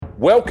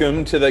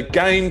Welcome to the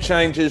Game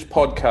Changers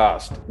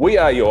podcast. We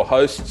are your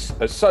hosts,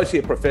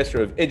 Associate Professor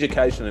of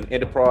Education and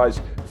Enterprise,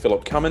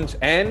 Philip Cummins,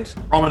 and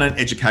prominent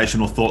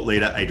educational thought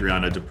leader,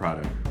 Adriano Di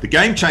Prato. The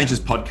Game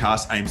Changers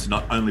podcast aims to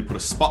not only put a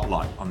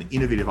spotlight on the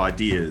innovative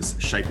ideas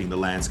shaping the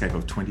landscape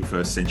of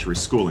 21st century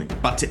schooling,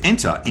 but to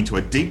enter into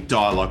a deep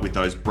dialogue with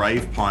those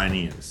brave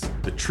pioneers,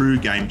 the true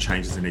game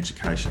changers in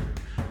education.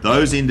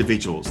 Those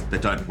individuals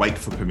that don't wait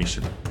for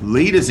permission.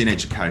 Leaders in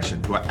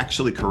education who are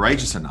actually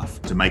courageous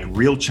enough to make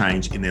real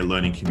change in their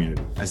learning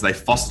community as they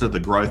foster the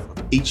growth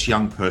of each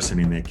young person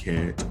in their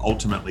care to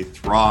ultimately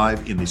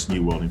thrive in this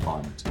new world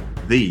environment.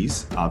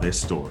 These are their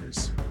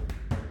stories.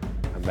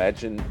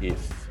 Imagine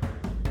if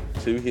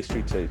two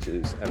history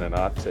teachers and an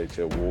art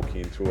teacher walk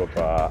into a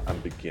bar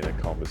and begin a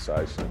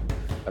conversation.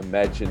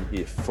 Imagine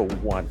if for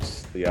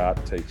once the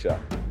art teacher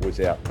was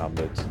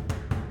outnumbered.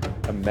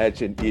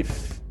 Imagine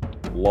if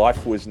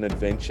life was an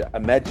adventure.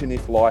 Imagine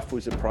if life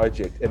was a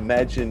project.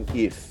 Imagine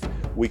if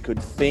we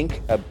could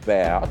think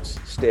about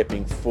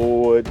stepping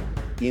forward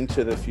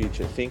into the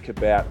future. Think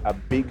about a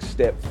big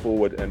step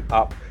forward and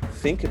up.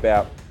 Think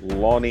about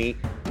Lonnie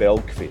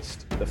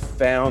Belquist, the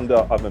founder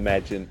of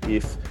Imagine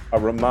If, a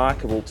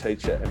remarkable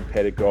teacher and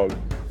pedagogue.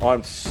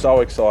 I'm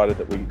so excited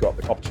that we got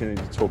the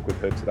opportunity to talk with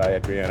her today,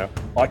 Adriano.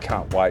 I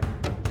can't wait.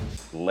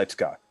 Let's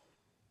go.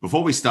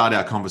 Before we start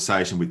our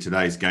conversation with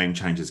today's Game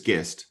Changers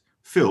guest,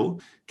 Phil,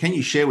 can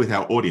you share with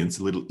our audience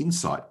a little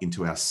insight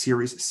into our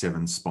Series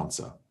 7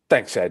 sponsor?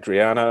 Thanks,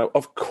 Adriano.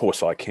 Of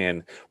course I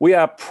can. We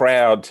are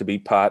proud to be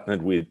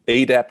partnered with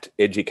EDAPT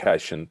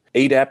Education.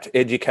 EDAPT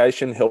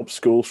Education helps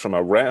schools from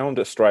around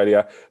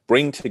Australia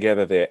bring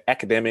together their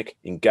academic,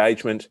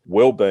 engagement,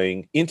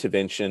 wellbeing,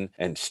 intervention,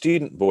 and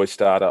student voice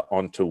data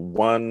onto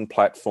one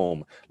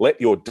platform.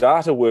 Let your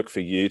data work for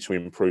you to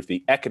improve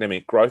the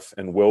academic growth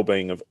and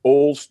wellbeing of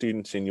all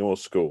students in your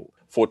school.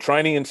 For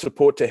training and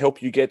support to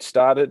help you get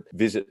started,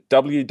 visit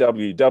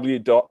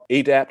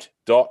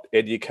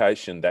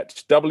www.edapt.education.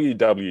 That's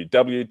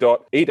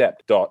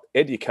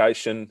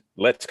www.edapt.education.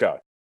 Let's go.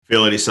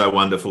 Phil, it is so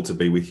wonderful to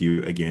be with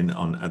you again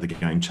on the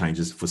Game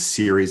Changers for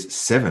Series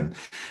 7. I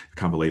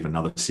can't believe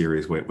another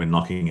series we're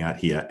knocking out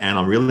here. And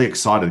I'm really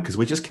excited because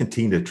we just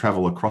continue to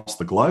travel across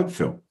the globe,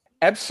 Phil.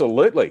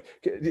 Absolutely.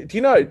 Do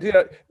you know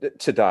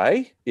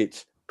today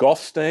it's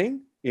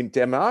Gosten in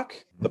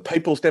Denmark, the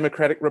People's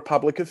Democratic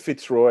Republic of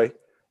Fitzroy,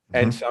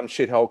 and some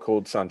shithole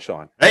called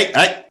Sunshine.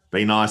 Hey,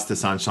 be nice to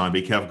Sunshine.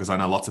 Be careful because I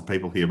know lots of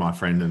people here, my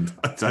friend, and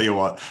I tell you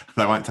what,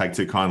 they won't take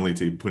too kindly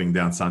to putting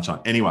down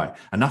Sunshine. Anyway,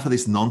 enough of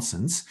this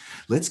nonsense.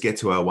 Let's get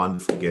to our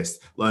wonderful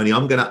guest. Lonnie,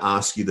 I'm going to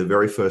ask you the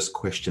very first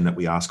question that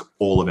we ask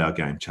all of our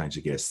Game Changer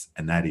guests,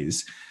 and that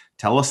is,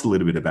 tell us a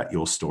little bit about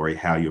your story,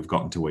 how you've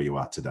gotten to where you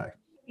are today.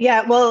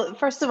 Yeah, well,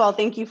 first of all,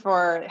 thank you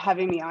for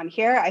having me on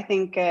here. I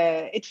think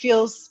it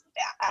feels,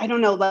 I don't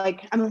know,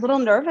 like I'm a little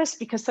nervous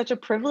because such a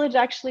privilege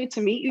actually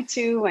to meet you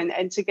two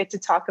and to get to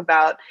talk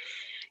about,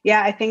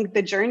 I think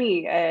the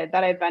journey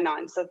that I've been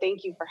on. So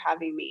thank you for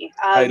having me.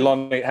 Hey,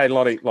 Lonnie,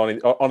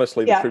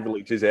 honestly, the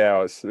privilege is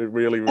ours. It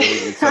really, really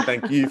is. So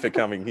thank you for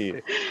coming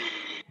here.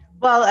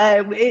 Well,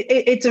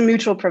 it's a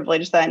mutual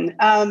privilege then.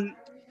 I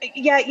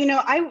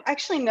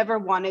actually never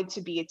wanted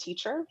to be a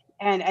teacher.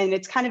 And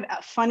it's kind of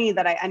funny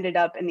that I ended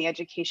up in the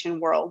education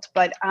world.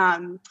 But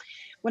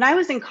when I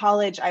was in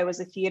college, I was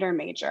a theater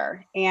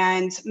major.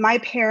 And my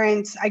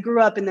parents, I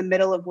grew up in the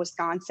middle of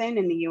Wisconsin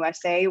in the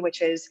USA,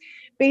 which is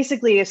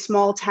basically a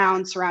small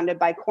town surrounded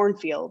by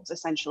cornfields,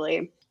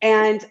 essentially.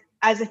 And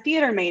as a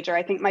theater major,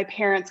 I think my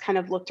parents kind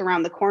of looked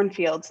around the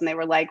cornfields and they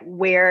were like,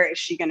 where is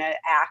she going to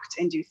act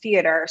and do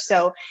theater?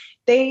 So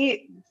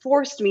they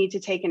forced me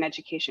to take an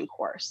education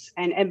course.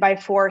 And by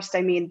forced,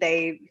 I mean,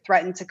 they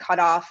threatened to cut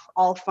off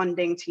all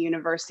funding to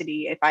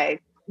university if I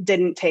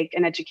didn't take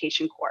an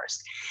education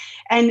course.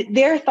 And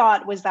their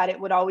thought was that it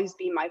would always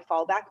be my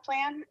fallback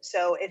plan.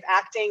 So if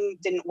acting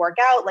didn't work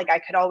out, like I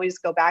could always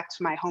go back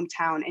to my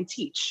hometown and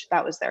teach.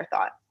 That was their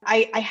thought.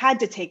 I had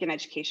to take an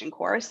education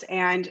course.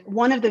 And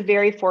one of the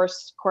very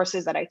first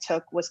courses that I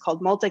took was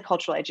called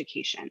multicultural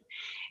education.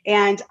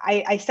 And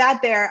I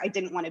sat there, I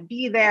didn't want to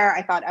be there.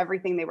 I thought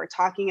everything they were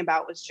talking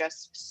about was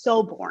just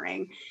so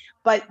boring.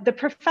 But the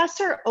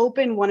professor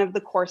opened one of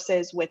the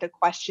courses with a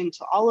question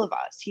to all of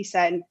us. He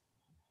said,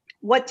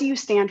 "What do you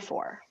stand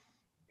for?"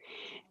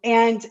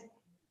 And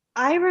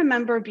I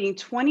remember being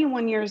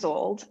 21 years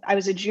old. I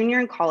was a junior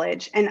in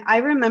college. And I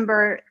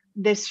remember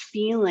this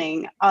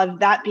feeling of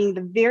that being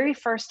the very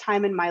first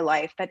time in my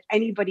life that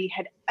anybody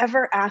had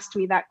ever asked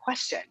me that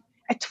question.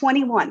 At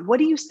 21, what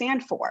do you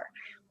stand for?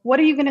 What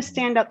are you going to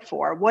stand up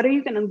for? What are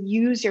you going to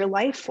use your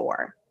life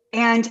for?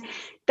 And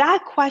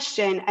that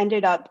question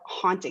ended up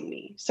haunting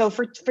me. So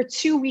for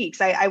 2 weeks,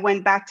 I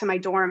went back to my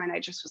dorm and I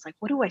just was like,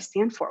 what do I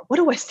stand for? What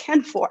do I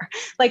stand for?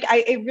 Like,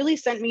 it really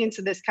sent me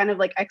into this kind of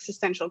like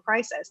existential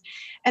crisis.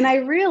 And I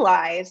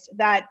realized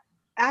that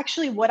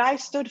actually what I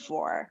stood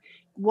for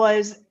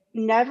was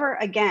never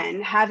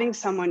again having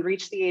someone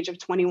reach the age of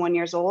 21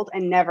 years old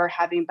and never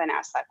having been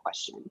asked that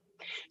question.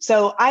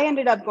 So I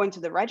ended up going to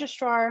the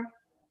registrar.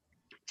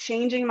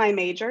 changing my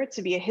major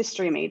to be a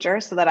history major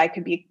so that I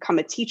could become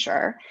a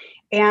teacher.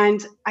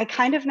 And I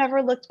kind of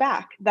never looked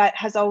back. That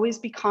has always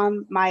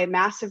become my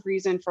massive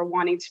reason for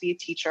wanting to be a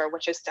teacher,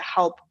 which is to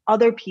help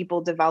other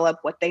people develop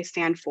what they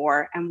stand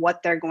for and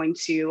what they're going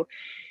to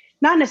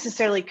not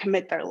necessarily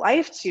commit their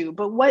life to,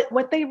 but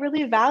what they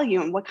really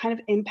value and what kind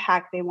of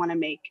impact they want to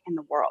make in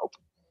the world.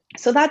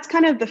 So that's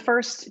kind of the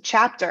first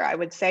chapter, I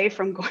would say,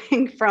 from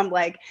going from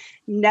like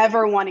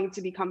never wanting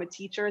to become a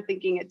teacher,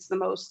 thinking it's the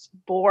most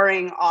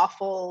boring,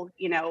 awful,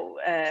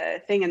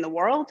 thing in the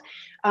world,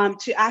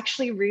 to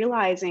actually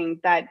realizing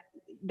that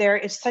there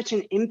is such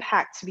an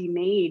impact to be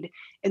made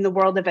in the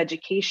world of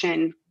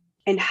education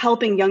and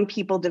helping young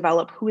people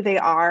develop who they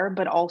are,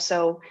 but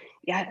also,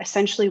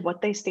 essentially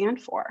what they stand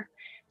for.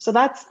 So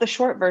that's the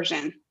short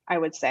version, I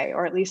would say,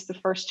 or at least the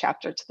first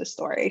chapter to the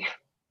story.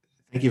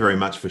 Thank you very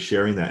much for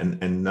sharing that.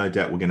 And no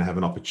doubt we're going to have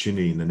an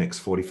opportunity in the next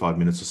 45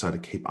 minutes or so to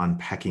keep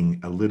unpacking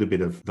a little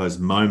bit of those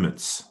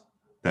moments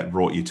that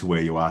brought you to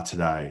where you are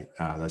today,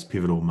 those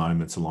pivotal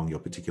moments along your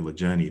particular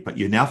journey. But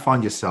you now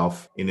find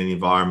yourself in an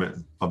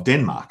environment of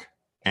Denmark,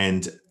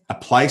 and a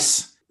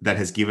place that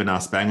has given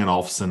us Bang &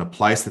 Olufsen, a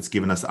place that's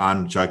given us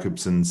Arne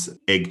Jacobsen's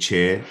egg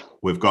chair.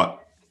 We've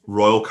got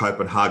Royal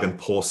Copenhagen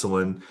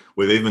porcelain.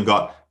 We've even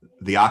got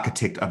the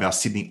architect of our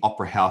Sydney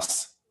Opera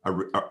House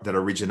that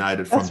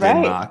originated from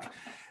Denmark. Right.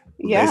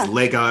 Yeah. There's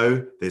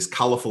Lego, there's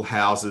colourful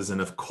houses, and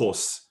of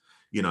course,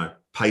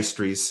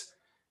 pastries,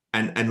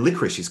 and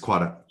licorice is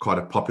quite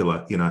a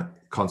popular,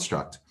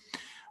 construct.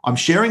 I'm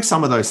sharing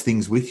some of those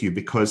things with you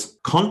because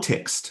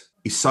context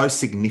is so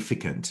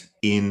significant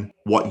in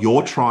what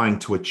you're trying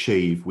to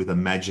achieve with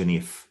Imagine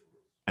If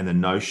and the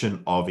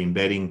notion of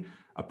embedding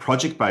a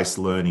project-based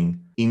learning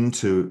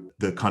into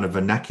the kind of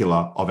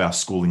vernacular of our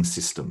schooling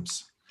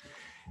systems.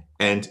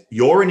 And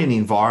you're in an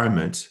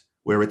environment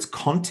where its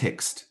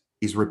context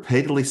is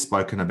repeatedly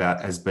spoken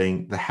about as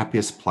being the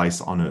happiest place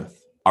on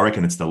earth. I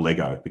reckon it's the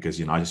Lego, because,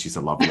 I just used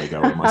to love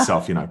Lego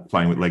myself,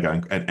 playing with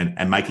Lego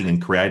and making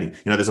and creating.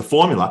 There's a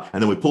formula,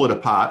 and then we pull it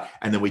apart,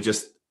 and then we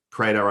just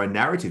create our own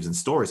narratives and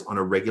stories on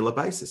a regular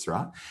basis,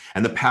 right?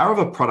 And the power of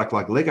a product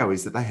like Lego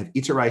is that they have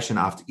iteration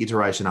after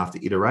iteration after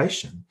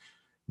iteration,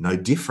 no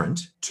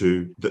different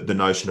to the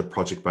notion of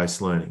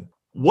project-based learning.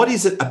 What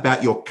is it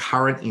about your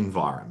current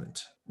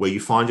environment where you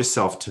find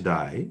yourself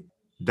today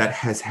that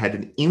has had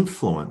an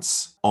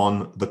influence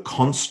on the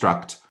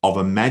construct of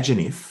Imagine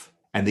If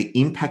and the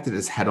impact it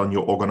has had on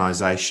your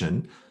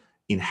organization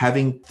in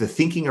having the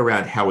thinking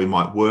around how we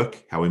might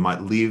work, how we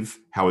might live,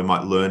 how we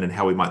might learn, and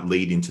how we might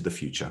lead into the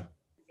future?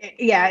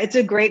 Yeah, it's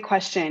a great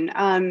question.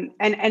 And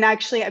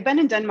actually, I've been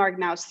in Denmark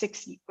now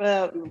 7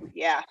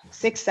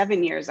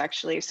 years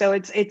actually. So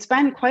it's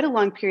been quite a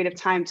long period of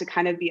time to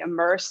kind of be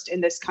immersed in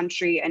this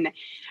country and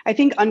I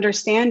think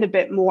understand a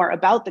bit more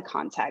about the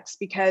context,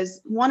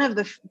 because one of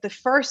the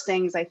first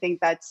things I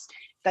think that's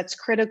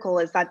critical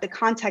is that the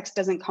context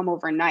doesn't come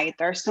overnight.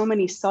 There are so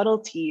many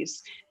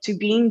subtleties to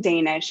being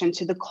Danish and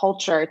to the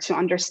culture to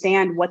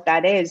understand what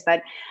that is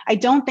that I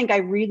don't think I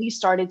really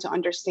started to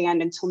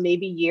understand until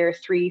maybe year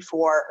 3,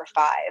 4, or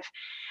 5.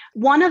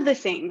 One of the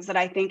things that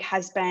I think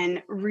has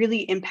been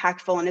really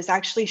impactful and has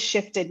actually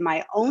shifted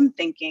my own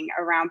thinking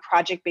around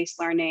project-based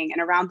learning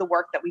and around the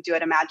work that we do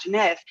at Imagine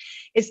If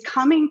is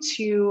coming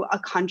to a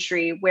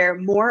country where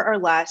more or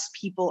less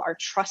people are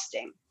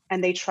trusting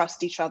and they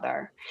trust each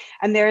other.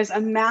 And there's a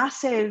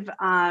massive,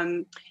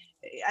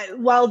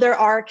 while there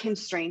are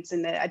constraints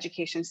in the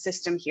education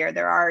system here,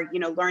 there are,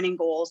 learning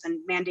goals and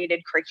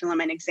mandated curriculum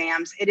and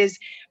exams. It is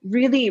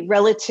really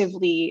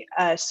relatively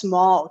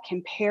small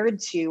compared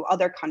to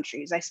other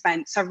countries. I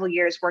spent several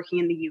years working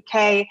in the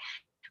UK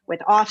with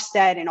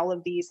Ofsted and all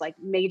of these like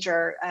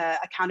major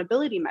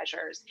accountability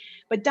measures.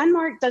 But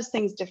Denmark does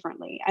things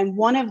differently. And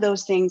one of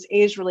those things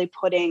is really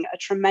putting a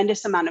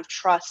tremendous amount of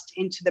trust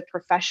into the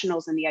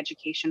professionals in the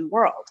education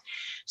world.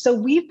 So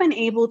we've been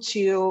able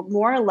to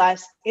more or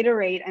less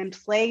iterate and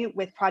play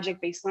with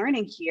project-based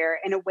learning here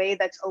in a way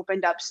that's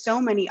opened up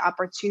so many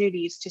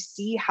opportunities to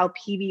see how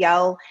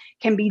PBL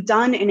can be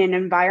done in an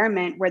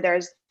environment where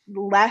there's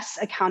less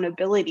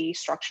accountability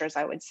structures,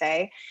 I would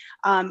say,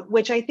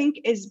 which I think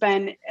has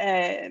been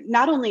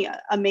not only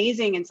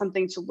amazing and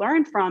something to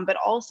learn from, but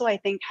also I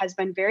think has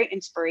been very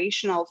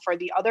inspirational for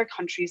the other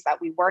countries that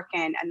we work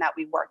in and that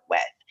we work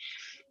with.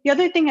 The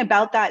other thing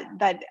about that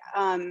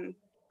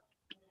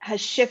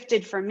has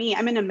shifted for me,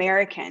 I'm an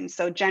American,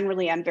 so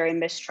generally I'm very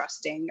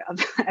mistrusting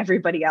of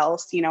everybody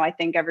else. I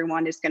think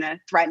everyone is going to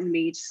threaten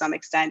me to some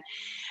extent.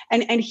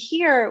 And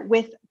here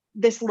with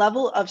this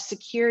level of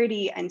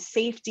security and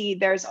safety,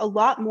 there's a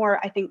lot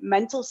more, I think,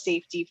 mental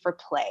safety for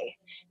play,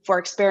 for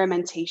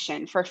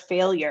experimentation, for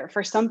failure,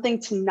 for something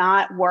to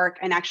not work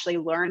and actually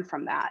learn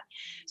from that.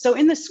 So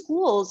in the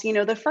schools,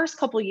 the first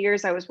couple of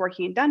years I was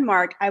working in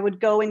Denmark, I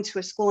would go into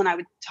a school and I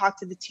would talk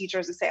to the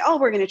teachers and say, oh,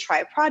 we're going to try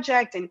a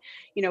project. And,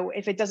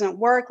 if it doesn't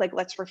work,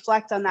 let's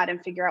reflect on that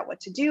and figure out what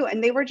to do.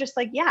 And they were just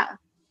like, yeah,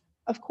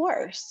 of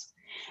course.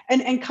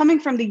 And coming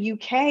from the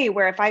UK,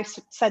 where if I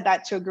said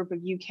that to a group of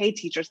UK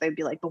teachers, they'd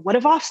be like, but what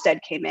if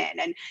Ofsted came in?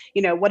 And,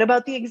 what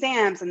about the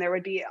exams? And there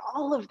would be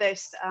all of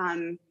this,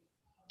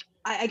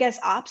 I guess,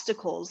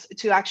 obstacles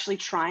to actually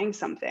trying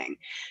something.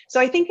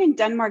 So I think in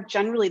Denmark,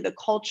 generally, the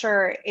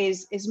culture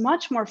is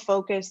much more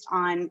focused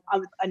on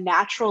a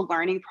natural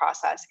learning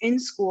process in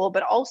school,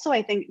 but also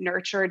I think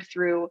nurtured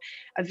through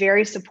a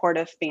very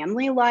supportive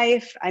family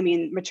life. I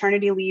mean,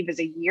 maternity leave is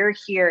a year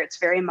here. It's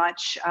very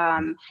much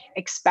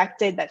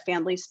expected that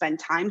families spend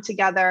time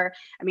together.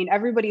 I mean,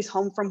 everybody's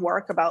home from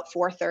work about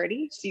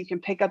 4:30, so you can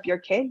pick up your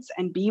kids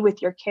and be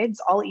with your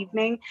kids all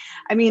evening.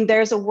 I mean,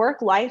 there's a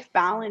work-life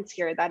balance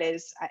here that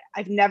is,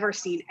 I've never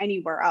seen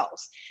anywhere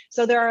else.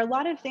 So there are a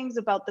lot of things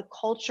about the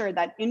culture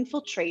that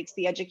infiltrates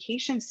the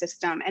education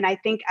system, and I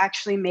think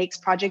actually makes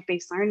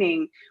project-based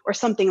learning or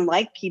something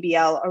like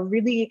PBL a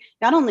really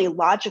not only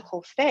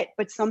logical fit,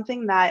 but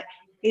something that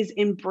is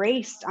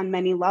embraced on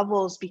many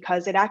levels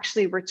because it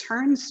actually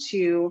returns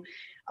to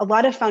a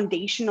lot of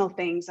foundational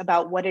things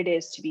about what it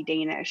is to be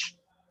Danish.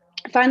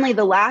 Finally,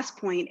 the last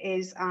point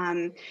is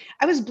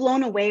I was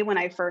blown away when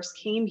I first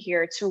came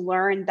here to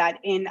learn that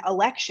in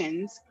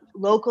elections,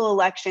 local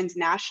elections,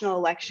 national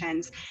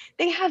elections,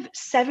 they have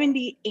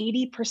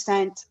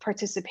 70-80%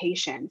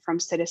 participation from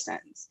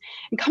citizens.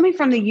 And coming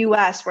from the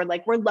US, where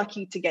like we're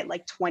lucky to get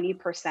like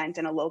 20%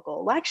 in a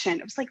local election,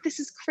 it was like, this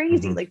is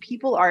crazy. Mm-hmm. Like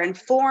people are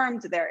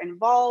informed, they're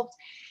involved.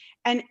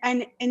 And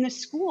in the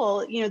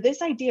school,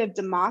 this idea of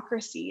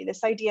democracy,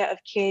 this idea of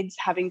kids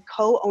having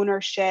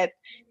co-ownership,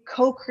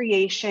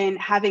 co-creation,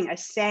 having a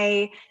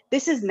say,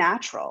 this is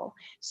natural.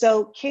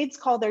 So kids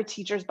call their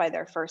teachers by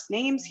their first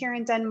names here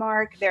in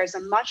Denmark. There's a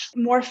much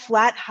more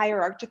flat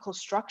hierarchical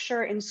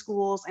structure in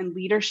schools and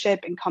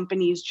leadership in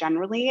companies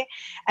generally.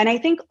 And I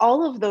think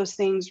all of those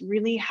things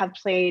really have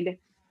played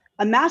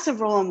a massive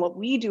role in what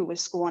we do with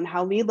school and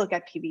how we look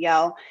at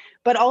PBL,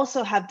 but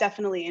also have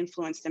definitely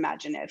influenced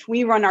Imagineif.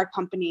 We run our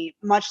company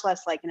much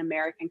less like an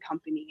American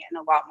company and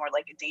a lot more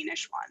like a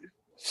Danish one.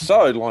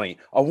 So, Lonnie,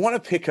 I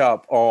want to pick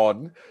up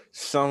on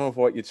some of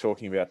what you're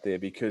talking about there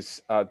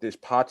because there's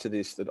parts of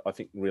this that I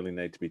think really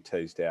need to be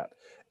teased out.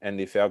 And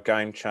if our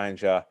game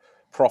changer,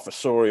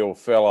 professorial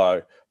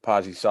fellow,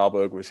 Pasi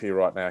Sahlberg, was here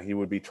right now, he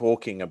would be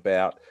talking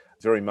about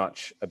very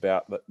much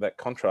about that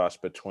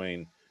contrast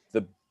between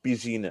the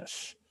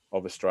busyness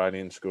of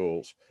Australian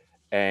schools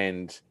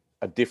and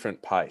a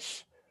different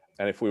pace.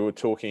 And if we were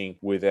talking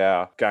with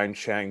our game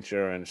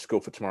changer and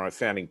School for Tomorrow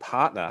founding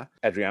partner,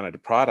 Adriano Di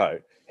Prato,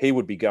 he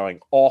would be going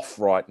off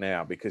right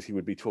now because he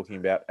would be talking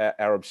about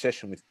our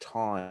obsession with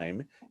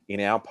time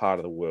in our part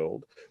of the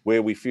world,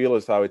 where we feel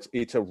as though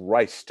it's a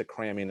race to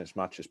cram in as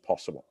much as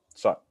possible.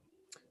 So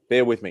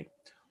bear with me.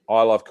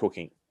 I love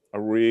cooking. I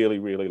really,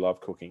 really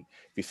love cooking.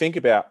 If you think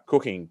about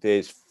cooking,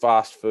 there's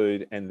fast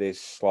food and there's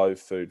slow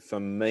food. For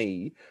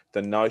me,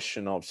 the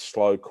notion of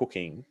slow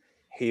cooking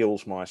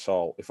heals my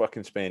soul. If I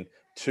can spend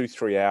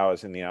 2-3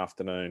 hours in the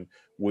afternoon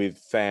with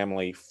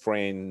family,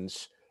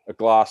 friends, a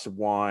glass of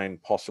wine,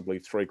 possibly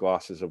 3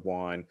 glasses of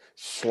wine,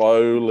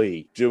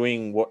 slowly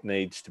doing what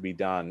needs to be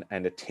done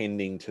and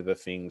attending to the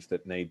things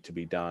that need to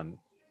be done.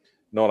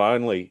 Not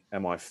only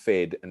am I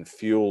fed and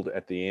fueled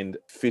at the end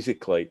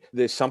physically,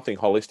 there's something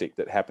holistic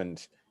that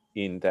happens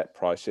in that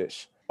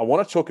process. I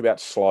want to talk about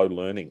slow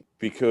learning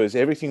because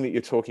everything that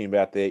you're talking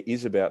about there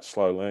is about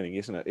slow learning,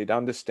 isn't it? It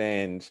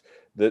understands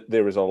that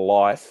there is a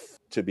life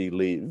to be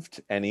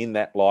lived, and in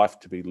that life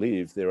to be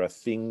lived, there are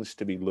things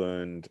to be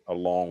learned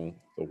along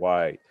the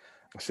way.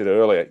 I said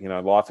earlier,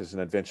 life is an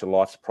adventure,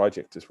 life's a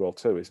project as well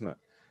too, isn't it?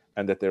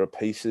 And that there are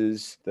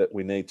pieces that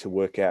we need to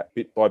work out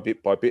bit by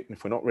bit by bit. And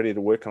if we're not ready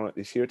to work on it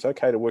this year, it's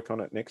okay to work on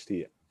it next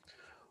year.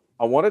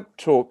 I want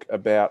to talk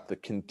about the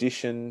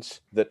conditions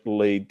that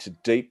lead to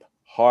deep,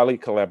 highly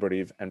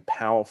collaborative and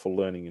powerful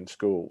learning in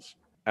schools.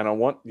 And I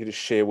want you to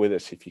share with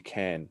us, if you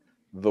can,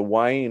 the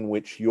way in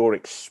which your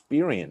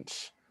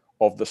experience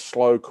of the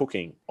slow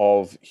cooking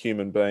of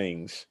human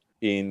beings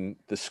in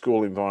the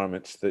school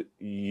environments that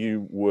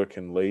you work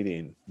and lead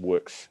in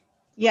works.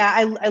 Yeah,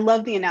 I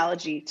love the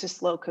analogy to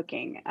slow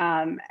cooking.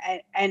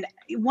 And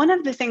one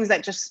of the things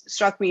that just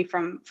struck me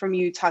from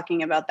you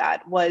talking about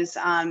that was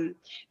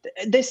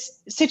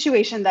this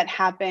situation that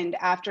happened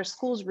after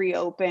schools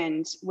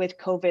reopened with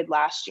COVID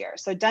last year.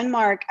 So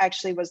Denmark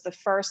actually was the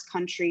first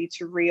country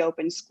to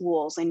reopen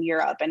schools in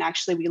Europe. And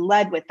actually we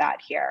led with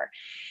that here.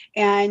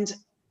 And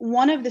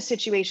one of the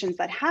situations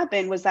that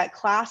happened was that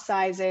class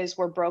sizes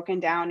were broken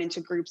down into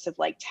groups of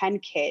like 10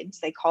 kids.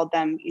 They called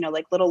them,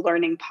 like little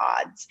learning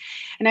pods.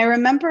 And I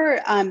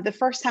remember the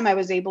first time I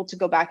was able to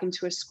go back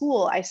into a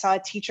school, I saw a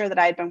teacher that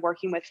I had been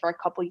working with for a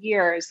couple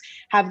years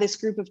have this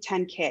group of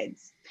 10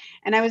 kids.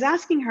 And I was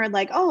asking her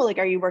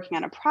are you working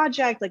on a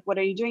project? Like, what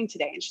are you doing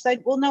today? And she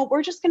said, well, no,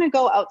 we're just going to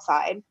go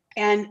outside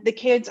and the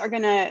kids are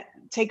going to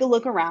take a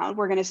look around.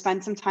 We're going to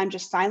spend some time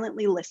just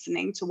silently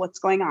listening to what's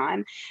going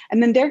on.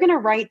 And then they're going to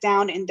write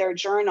down in their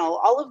journal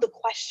all of the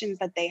questions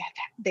that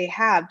they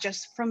have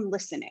just from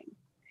listening.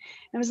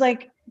 And I was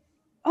like,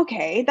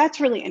 okay, that's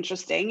really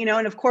interesting.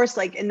 And of course,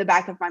 like in the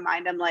back of my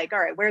mind, I'm like, all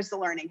right, where's the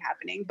learning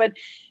happening? But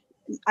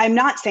I'm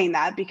not saying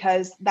that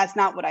because that's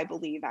not what I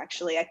believe,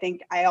 actually. I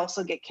think I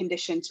also get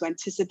conditioned to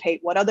anticipate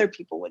what other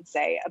people would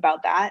say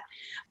about that.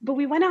 But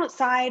we went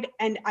outside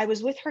and I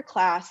was with her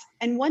class.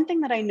 And one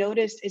thing that I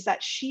noticed is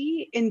that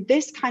she, in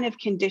this kind of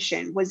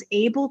condition, was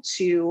able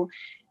to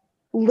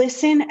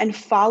listen and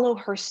follow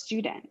her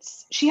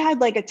students. She had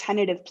like a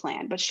tentative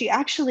plan, but she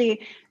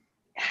actually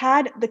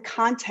had the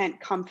content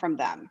come from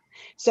them.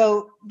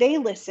 So they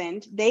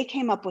listened, they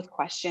came up with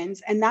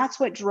questions, and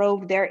that's what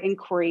drove their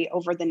inquiry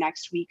over the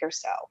next week or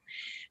so.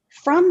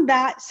 From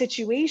that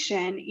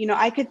situation,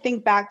 I could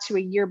think back to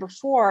a year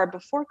before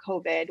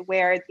COVID,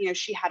 where,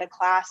 she had a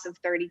class of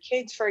 30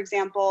 kids, for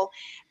example,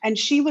 and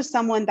she was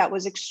someone that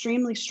was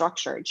extremely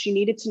structured. She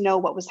needed to know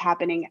what was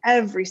happening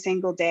every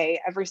single day,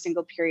 every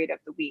single period of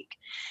the week.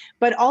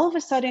 But all of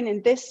a sudden,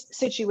 in this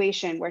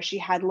situation where she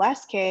had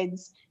less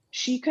kids,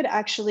 she could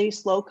actually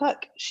slow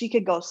cook. She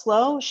could go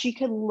slow. She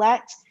could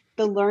let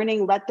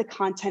the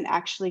content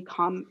actually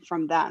come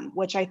from them,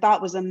 which I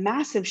thought was a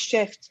massive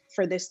shift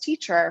for this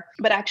teacher.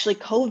 But actually,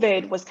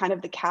 COVID was kind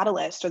of the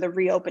catalyst, or the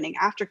reopening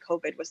after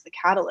COVID was the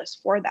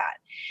catalyst for that.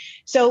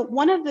 So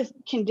one of the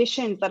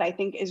conditions that I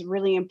think is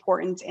really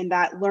important in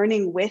that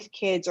learning with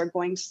kids or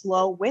going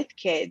slow with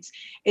kids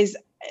is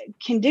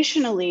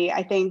conditionally,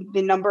 I think,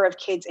 the number of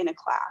kids in a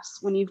class.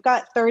 When you've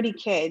got 30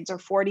 kids or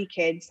 40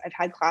 kids, I've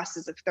had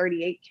classes of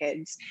 38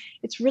 kids,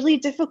 it's really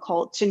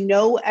difficult to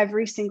know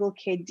every single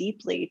kid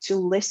deeply, to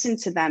listen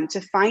to them,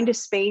 to find a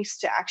space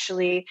to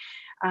actually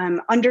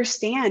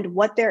understand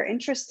what they're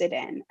interested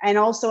in. And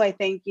also, I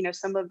think,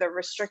 some of the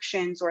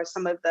restrictions or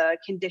some of the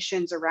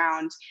conditions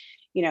around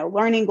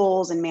learning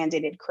goals and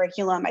mandated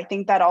curriculum, I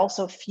think that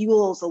also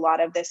fuels a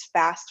lot of this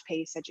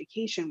fast-paced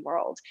education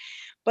world.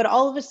 But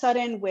all of a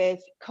sudden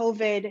with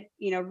COVID,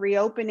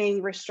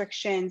 reopening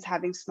restrictions,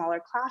 having smaller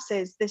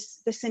classes,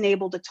 this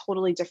enabled a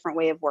totally different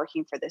way of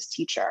working for this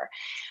teacher.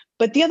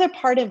 But the other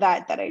part of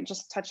that I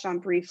just touched on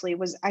briefly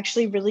was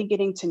actually really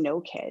getting to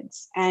know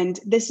kids. And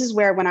this is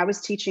where, when I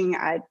was teaching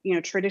at,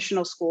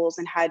 traditional schools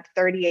and had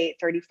 38,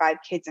 35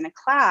 kids in a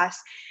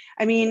class,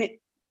 I mean,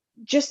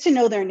 just to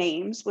know their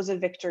names was a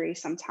victory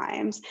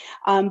sometimes,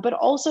 but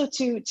also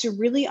to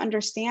really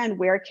understand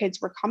where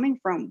kids were coming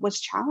from was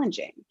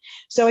challenging.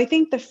 So I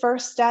think the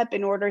first step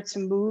in order to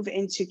move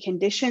into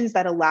conditions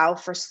that allow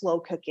for slow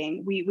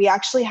cooking, we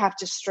actually have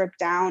to strip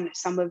down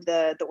some of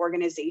the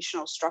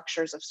organizational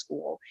structures of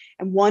school.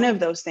 And one of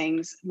those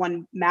things,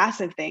 one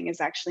massive thing, is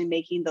actually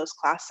making those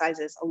class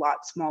sizes a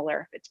lot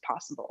smaller if it's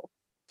possible.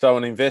 So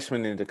an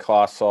investment into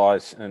class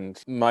size, and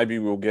maybe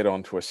we'll get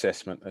on to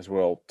assessment as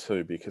well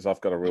too, because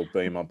I've got a real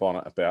bee in my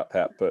bonnet about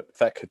that, but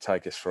that could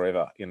take us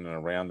forever in and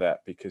around that,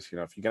 because, if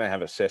you're going to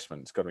have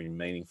assessment, it's got to be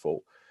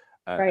meaningful,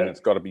 right, and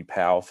it's got to be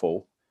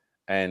powerful,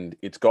 and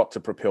it's got to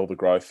propel the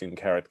growth in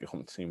character,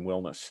 competency and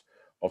wellness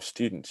of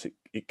students.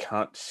 It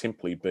can't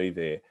simply be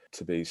there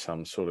to be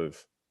some sort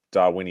of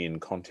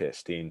Darwinian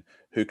contest in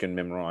who can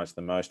memorize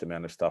the most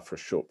amount of stuff for a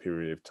short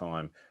period of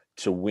time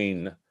to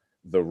win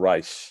the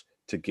race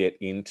to get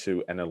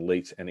into an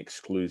elite and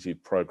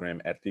exclusive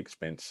program at the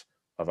expense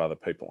of other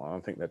people. I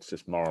don't think that's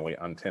just morally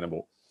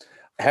untenable.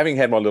 Having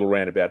had my little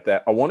rant about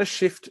that, I want to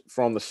shift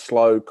from the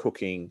slow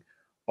cooking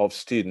of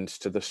students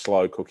to the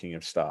slow cooking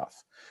of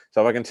staff.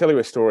 So if I can tell you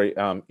a story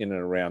in and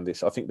around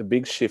this, I think the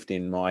big shift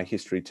in my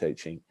history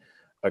teaching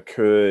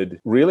occurred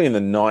really in the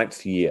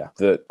 9th year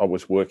that I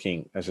was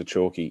working as a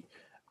chalky.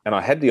 And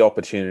I had the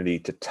opportunity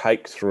to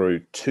take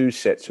through 2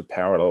 sets of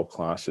parallel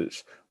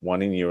classes,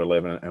 one in year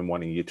 11 and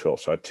one in year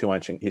 12. So I had 2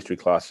 ancient history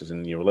classes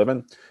in year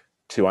 11,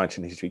 2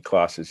 ancient history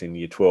classes in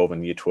year 12,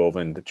 and year 12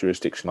 in the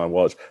jurisdiction I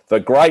was,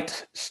 the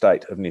great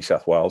state of New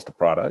South Wales, the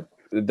Prado.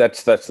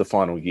 That's the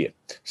final year.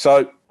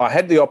 So I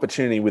had the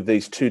opportunity with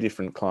these 2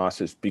 different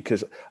classes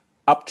because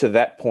up to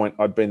that point,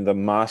 I'd been the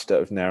master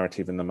of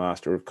narrative and the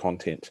master of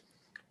content.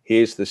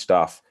 Here's the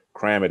stuff,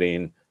 cram it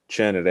in,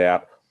 churn it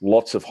out.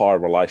 Lots of high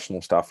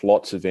relational stuff,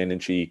 lots of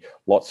energy,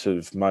 lots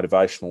of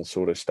motivational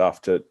sort of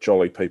stuff to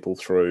jolly people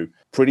through.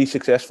 Pretty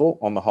successful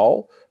on the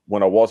whole.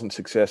 When I wasn't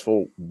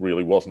successful,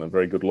 really wasn't a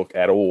very good look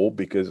at all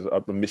because I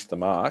missed the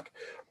mark.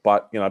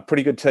 But,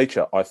 pretty good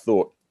teacher, I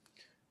thought.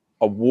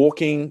 I'm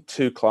walking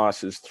 2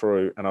 classes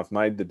through and I've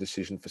made the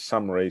decision for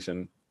some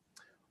reason,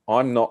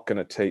 I'm not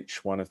going to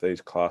teach one of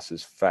these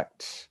classes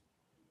facts.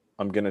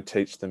 I'm going to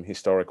teach them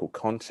historical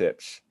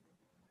concepts,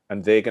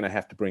 and they're going to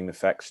have to bring the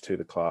facts to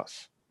the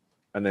class.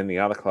 And then the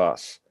other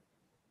class,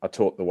 I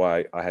taught the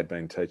way I had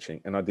been teaching.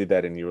 And I did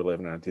that in year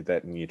 11 and I did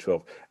that in year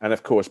 12. And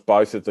of course,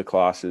 both of the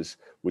classes,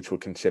 which were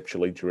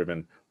conceptually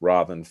driven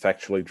rather than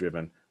factually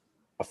driven,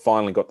 I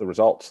finally got the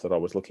results that I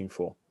was looking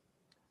for.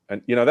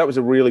 And, that was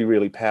a really,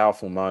 really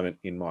powerful moment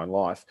in my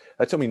life.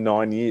 It took me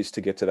 9 years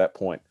to get to that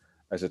point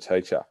as a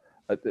teacher.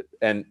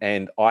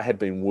 And I had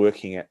been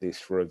working at this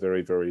for a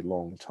very, very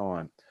long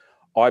time.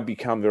 I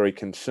become very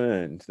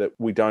concerned that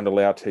we don't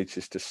allow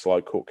teachers to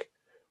slow cook.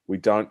 We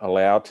don't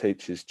allow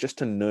teachers just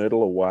to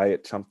nerdle away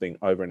at something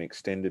over an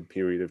extended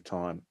period of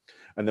time.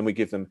 and then we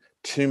give them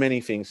too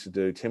many things to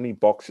do, too many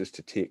boxes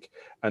to tick,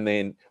 and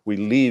then we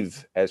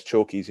live as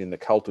chalkies in the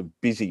cult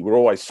of busy. We're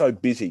always so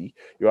busy.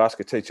 You ask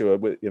a teacher,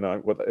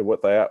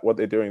 what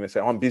they're doing, they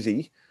say, "I'm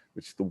busy,"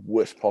 which is the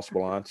worst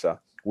possible answer.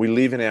 We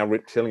live in our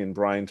reptilian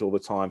brains all the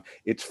time.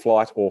 It's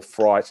flight or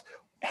fright.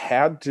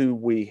 How do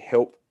we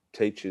help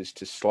teachers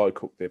to slow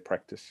cook their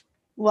practice?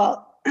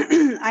 Well,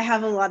 I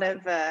have a lot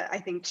of,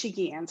 I think,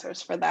 cheeky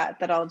answers for that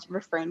I'll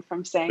refrain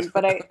from saying.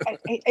 But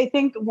I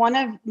think one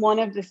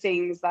of the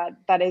things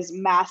that is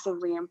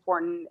massively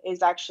important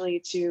is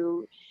actually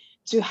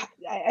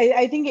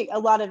I think a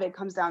lot of it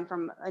comes down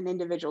from an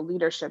individual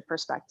leadership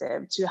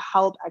perspective to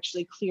help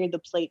actually clear the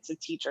plates of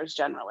teachers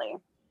generally.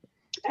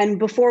 And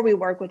before we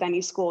work with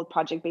any school with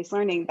project-based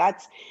learning,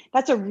 that's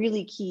a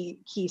really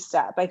key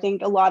step. I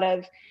think a lot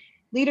of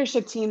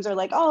leadership teams are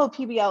like, oh,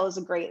 PBL is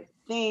a great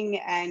thing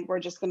and we're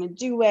just going to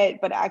do it.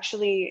 But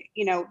actually,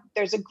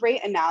 there's a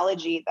great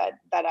analogy that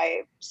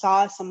I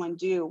saw someone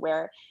do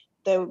where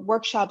the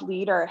workshop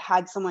leader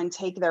had someone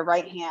take their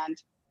right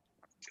hand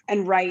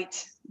and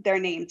write their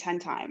name 10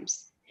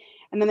 times.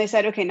 And then they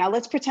said, okay, now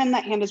let's pretend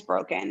that hand is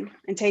broken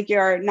and take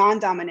your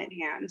non-dominant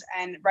hand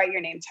and write your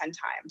name 10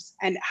 times.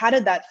 And how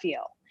did that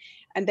feel?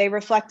 And they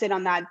reflected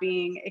on that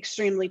being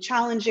extremely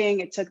challenging.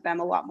 It took them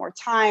a lot more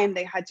time.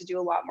 They had to do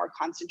a lot more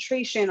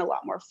concentration, a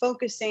lot more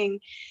focusing.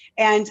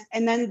 And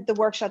then the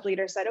workshop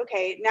leader said,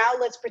 okay, now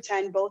let's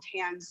pretend both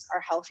hands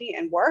are healthy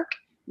and work.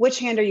 Which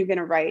hand are you going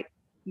to write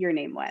your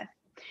name with?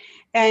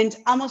 And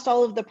almost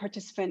all of the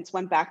participants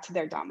went back to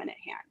their dominant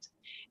hand.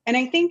 And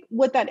I think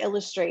what that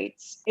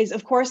illustrates is,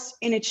 of course,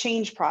 in a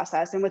change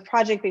process, and with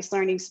project-based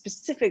learning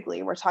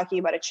specifically, we're talking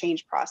about a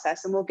change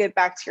process, and we'll get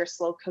back to your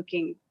slow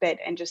cooking bit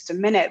in just a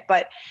minute.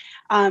 But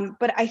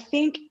I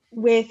think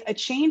with a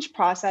change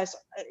process,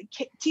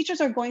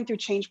 teachers are going through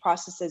change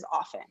processes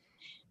often.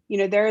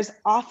 There's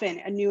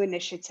often a new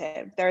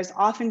initiative. There's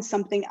often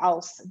something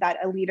else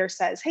that a leader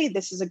says, hey,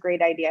 this is a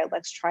great idea,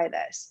 let's try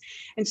this.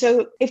 And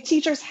so if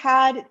teachers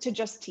had to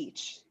just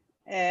teach,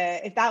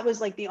 if that was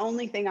like the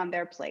only thing on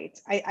their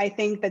plate, I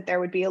think that there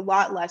would be a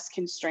lot less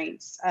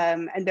constraints,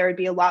 and there would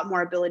be a lot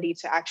more ability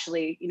to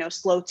actually,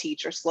 slow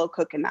teach or slow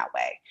cook in that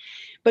way.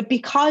 But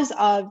because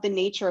of the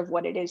nature of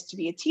what it is to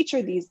be a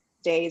teacher these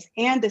days,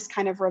 and this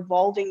kind of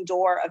revolving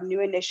door of new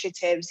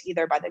initiatives,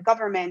 either by the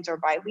government or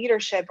by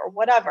leadership or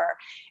whatever,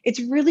 it's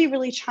really,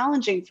 really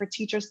challenging for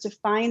teachers to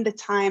find the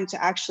time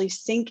to actually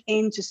sink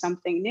into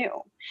something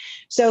new.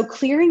 So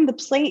clearing the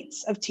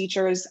plates of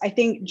teachers, I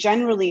think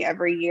generally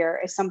every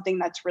year is something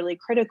that's really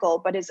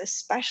critical, but is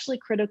especially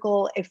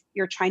critical if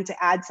you're trying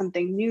to add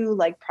something new,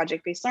 like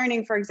project-based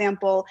learning, for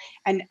example,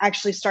 and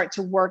actually start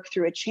to work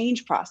through a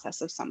change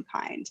process of some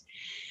kind.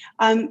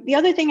 The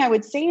other thing I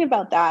would say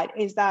about that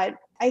is that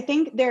I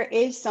think there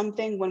is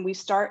something when we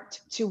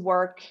start to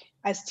work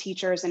as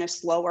teachers in a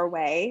slower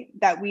way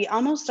that we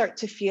almost start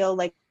to feel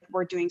like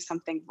we're doing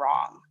something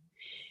wrong.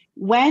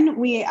 When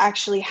we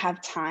actually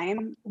have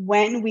time,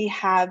 when we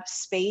have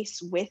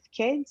space with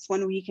kids,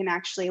 when we can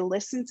actually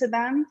listen to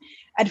them,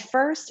 at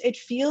first it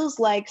feels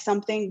like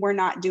something we're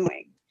not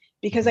doing,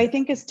 because I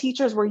think as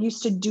teachers, we're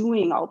used to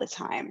doing all the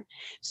time.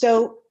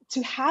 So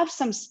to have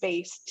some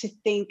space to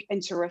think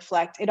and to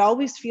reflect, it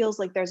always feels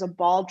like there's a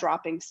ball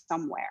dropping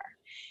somewhere.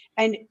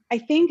 And I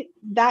think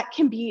that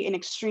can be an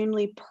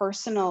extremely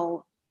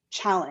personal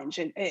challenge,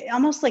 and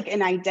almost like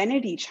an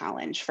identity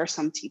challenge for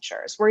some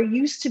teachers. We're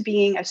used to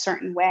being a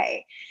certain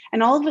way.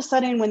 And all of a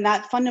sudden, when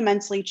that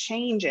fundamentally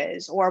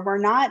changes, or we're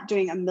not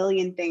doing a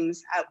million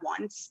things at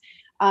once,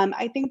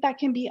 I think that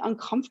can be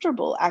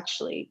uncomfortable,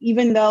 actually,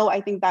 even though I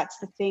think that's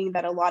the thing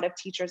that a lot of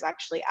teachers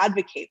actually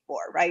advocate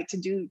for, right? To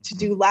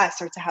do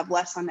less, or to have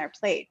less on their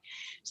plate.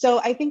 So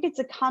I think it's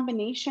a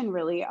combination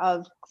really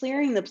of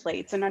clearing the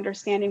plates and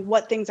understanding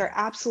what things are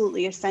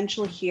absolutely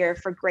essential here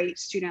for great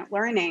student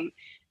learning,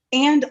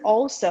 and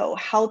also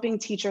helping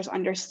teachers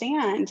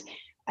understand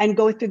and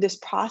go through this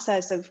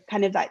process of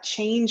kind of that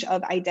change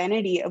of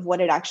identity of what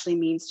it actually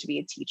means to be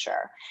a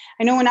teacher.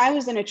 I know when I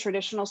was in a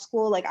traditional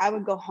school, like I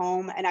would go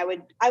home and I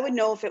would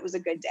know if it was a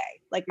good day.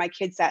 Like my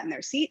kids sat in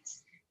their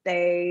seats,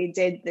 they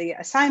did the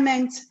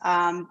assignment,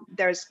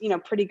 there's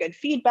pretty good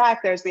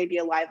feedback, there's maybe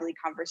a lively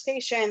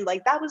conversation,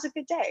 like that was a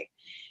good day.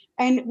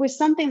 And with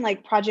something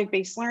like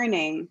project-based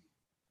learning,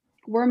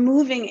 we're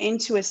moving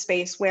into a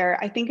space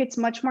where I think it's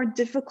much more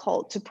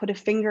difficult to put a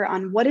finger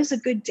on what is a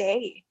good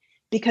day,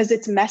 because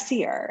it's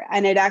messier,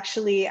 and it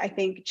actually, I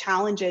think,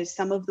 challenges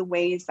some of the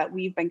ways that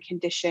we've been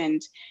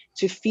conditioned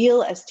to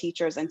feel as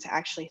teachers and to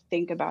actually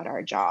think about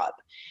our job.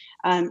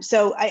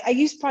 So I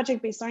use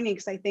project-based learning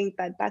because I think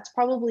that that's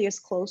probably as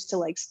close to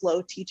like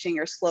slow teaching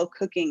or slow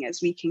cooking as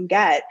we can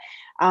get.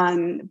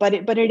 But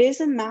it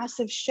is a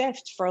massive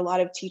shift for a lot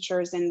of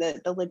teachers in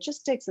the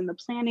logistics and the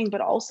planning,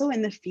 but also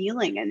in the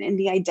feeling and in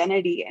the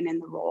identity and in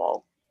the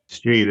role.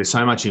 Stu, there's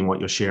so much in what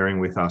you're sharing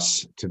with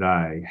us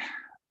today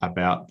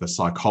about the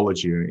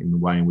psychology in the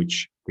way in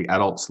which the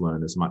adults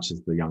learn as much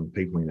as the young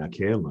people in our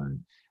care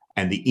learn,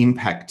 and the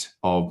impact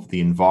of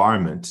the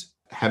environment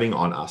having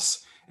on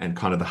us, and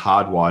kind of the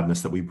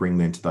hardwiredness that we bring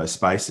then to those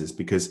spaces.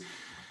 Because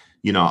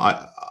You know,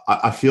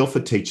 I feel for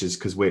teachers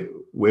because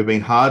we're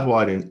being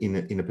hardwired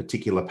in a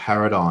particular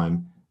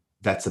paradigm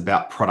that's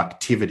about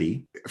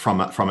productivity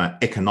from an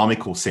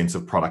economical sense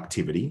of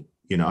productivity,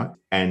 you know,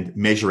 and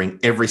measuring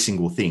every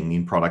single thing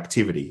in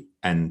productivity.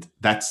 And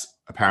that's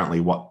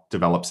apparently what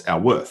develops our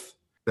worth.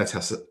 That's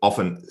how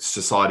often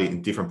society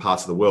in different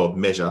parts of the world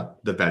measure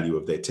the value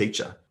of their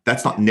teacher.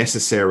 That's not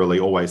necessarily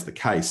always the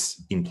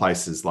case in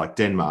places like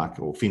Denmark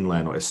or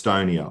Finland or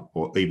Estonia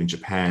or even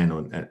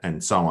Japan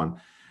and so on,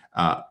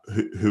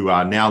 who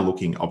are now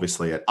looking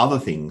obviously at other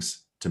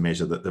things to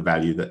measure the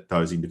value that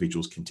those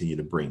individuals continue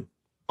to bring.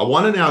 I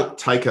want to now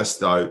take us,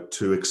 though,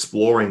 to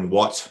exploring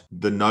what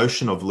the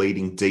notion of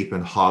leading deep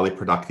and highly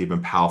productive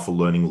and powerful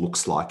learning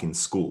looks like in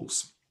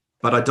schools.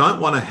 But I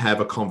don't want to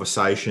have a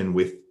conversation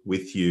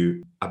with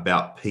you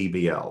about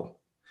PBL,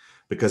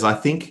 because I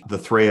think the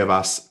three of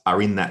us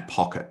are in that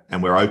pocket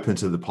and we're open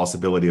to the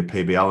possibility of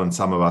PBL, and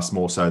some of us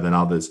more so than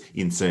others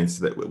in the sense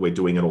that we're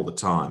doing it all the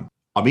time.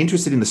 I'm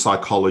interested in the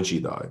psychology,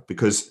 though,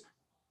 because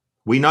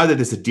we know that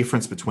there's a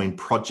difference between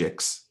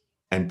projects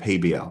and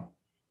PBL.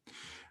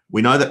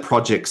 We know that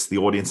projects, the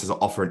audiences are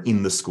often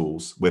in the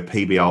schools, where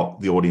PBL,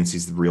 the audience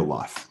is the real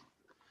life.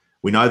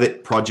 We know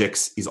that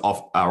projects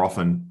are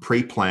often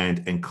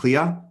pre-planned and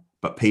clear,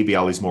 but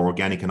PBL is more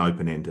organic and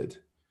open-ended.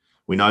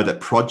 We know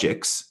that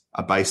projects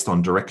are based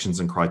on directions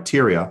and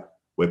criteria,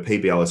 where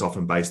PBL is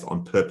often based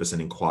on purpose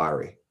and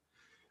inquiry.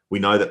 We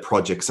know that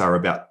projects are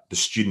about the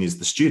student is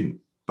the student,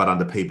 but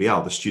under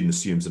PBL, the student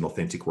assumes an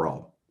authentic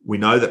role. We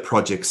know that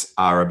projects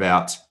are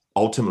about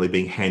ultimately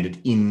being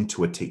handed in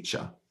to a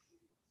teacher,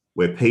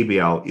 where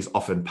PBL is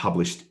often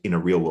published in a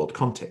real-world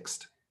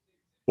context,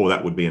 or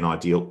that would be an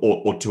ideal,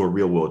 or to a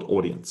real-world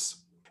audience.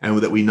 And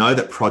that we know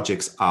that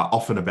projects are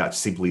often about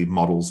simply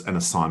models and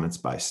assignments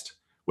based,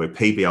 where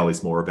PBL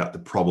is more about the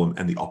problem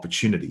and the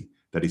opportunity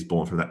that is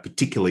born from that,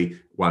 particularly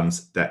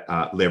ones that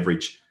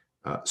leverage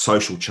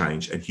social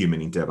change and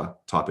human endeavor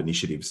type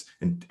initiatives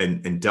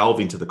and delve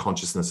into the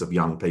consciousness of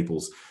young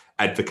people's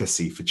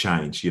advocacy for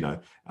change, you know,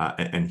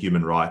 and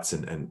human rights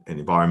and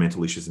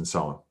environmental issues and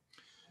so on.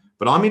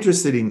 But I'm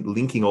interested in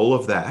linking all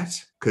of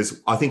that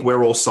because I think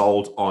we're all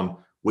sold on,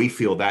 we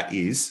feel that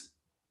is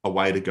a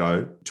way to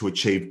go to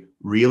achieve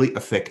really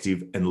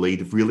effective and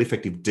lead really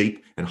effective,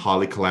 deep and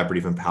highly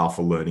collaborative and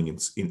powerful learning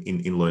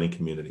in learning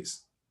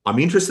communities. I'm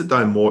interested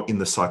though more in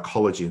the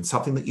psychology and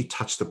something that you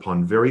touched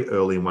upon very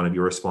early in one of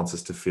your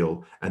responses to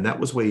Phil, and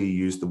that was where you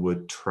used the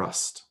word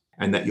trust,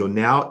 and that you're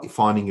now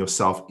finding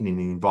yourself in an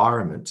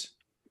environment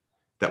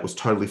that was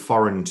totally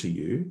foreign to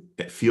you,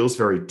 that feels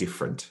very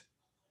different,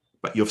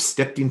 but you've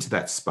stepped into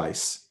that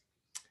space,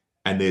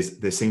 and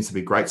there seems to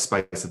be great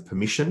space of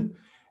permission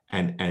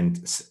and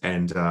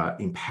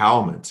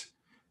empowerment,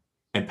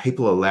 and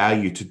people allow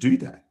you to do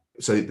that.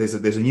 So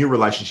there's a new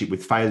relationship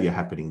with failure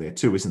happening there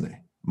too, isn't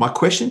there? My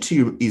question to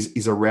you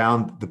is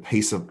around the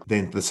piece of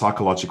then the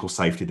psychological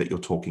safety that you're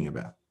talking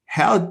about.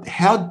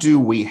 How do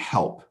we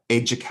help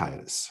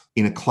educators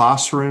in a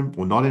classroom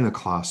or not in a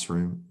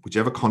classroom,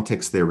 whichever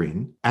context they're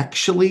in,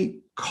 actually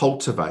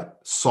cultivate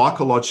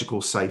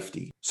psychological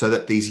safety so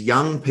that these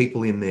young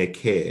people in their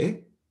care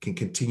can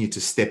continue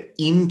to step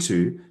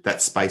into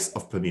that space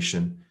of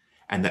permission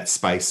and that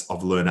space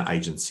of learner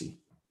agency?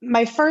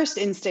 My first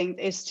instinct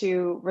is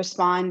to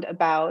respond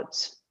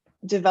about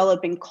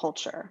developing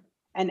culture.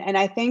 And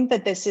I think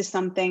that this is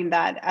something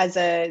that as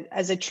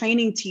a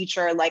training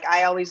teacher, like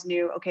I always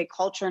knew, okay,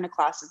 culture in a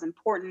class is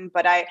important,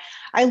 but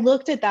I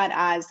looked at that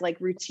as like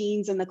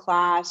routines in the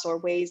class or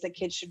ways that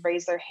kids should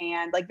raise their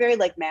hand, like very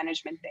like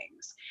management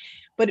things.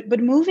 But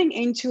moving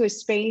into a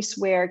space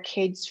where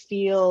kids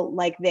feel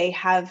like they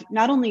have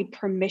not only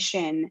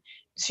permission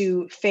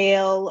to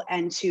fail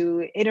and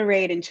to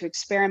iterate and to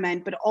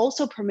experiment, but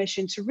also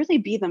permission to really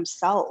be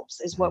themselves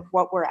is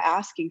what we're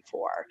asking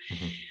for.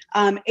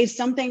 Is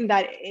something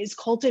that is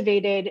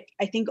cultivated,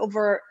 I think,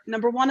 over,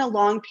 number one, a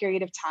long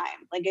period of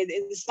time. Like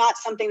it's not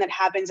something that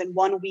happens in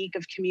 1 week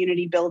of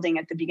community building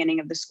at the beginning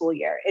of the school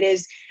year. It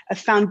is a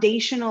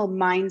foundational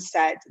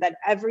mindset that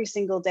every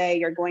single day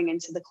you're going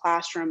into the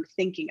classroom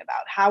thinking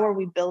about, how are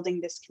we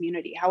building this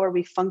community? How are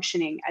we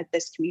functioning at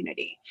this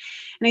community?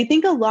 And I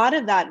think a lot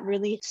of that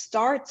really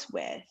starts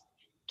with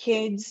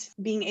kids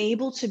being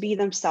able to be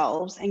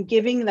themselves and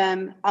giving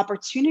them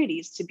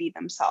opportunities to be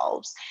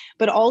themselves,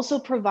 but also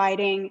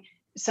providing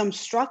some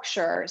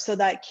structure so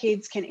that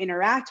kids can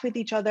interact with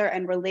each other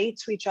and relate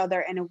to each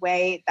other in a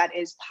way that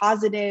is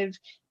positive,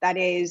 that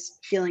is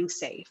feeling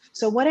safe.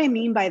 So what I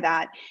mean by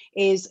that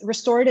is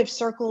restorative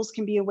circles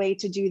can be a way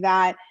to do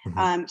that.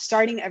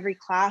 Starting every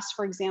class,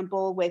 for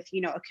example, with,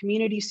 a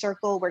community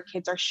circle where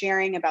kids are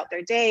sharing about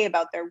their day,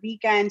 about their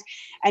weekend.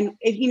 And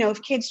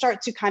if kids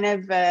start to kind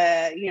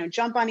of,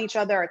 jump on each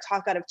other or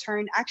talk out of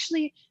turn,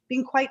 actually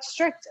being quite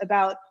strict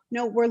about,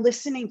 no, we're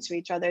listening to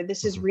each other.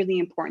 This is really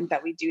important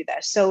that we do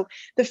this. So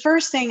the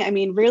first thing,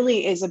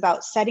 really is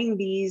about setting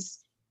these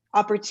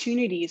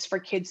opportunities for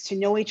kids to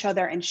know each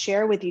other and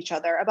share with each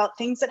other about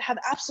things that have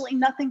absolutely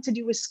nothing to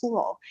do with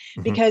school.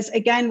 Because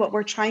again, what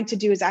we're trying to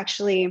do is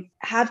actually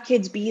have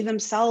kids be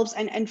themselves.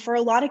 And for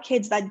a lot of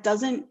kids, that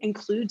doesn't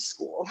include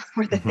school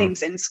or the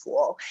things in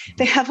school.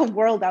 They have a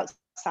world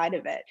outside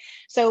of it.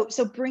 So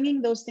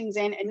bringing those things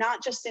in, and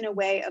not just in a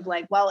way of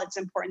like, well, it's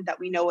important that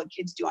we know what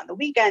kids do on the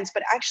weekends,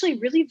 but actually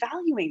really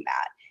valuing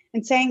that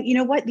and saying, you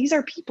know what, these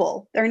are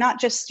people. They're not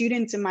just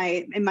students in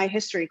my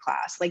history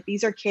class. Like,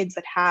 these are kids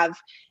that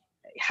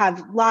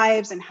have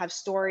lives and have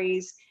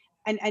stories,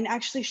 and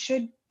actually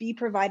should be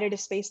provided a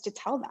space to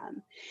tell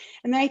them.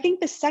 And then I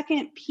think the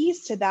second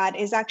piece to that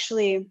is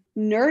actually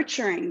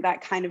nurturing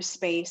that kind of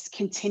space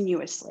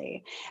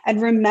continuously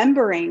and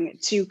remembering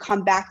to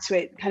come back to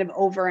it kind of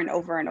over and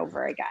over and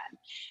over again.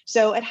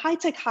 So at High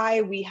Tech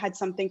High, we had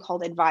something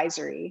called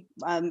advisory,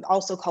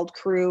 also called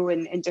crew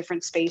in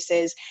different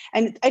spaces.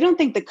 And I don't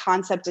think the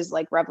concept is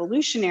like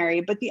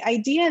revolutionary, but the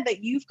idea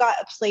that you've got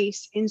a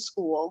place in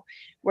school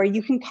where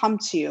you can come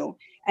to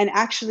and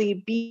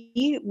actually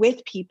be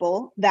with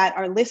people that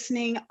are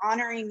listening,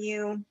 honoring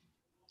you.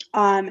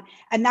 And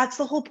that's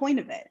the whole point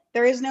of it.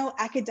 There is no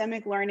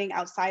academic learning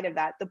outside of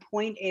that. The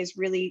point is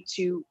really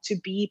to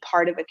be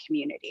part of a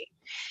community.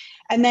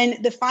 And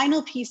then the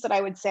final piece that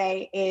I would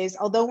say is,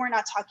 although we're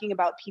not talking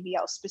about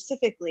PBL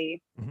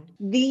specifically,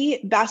 the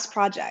best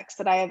projects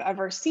that I have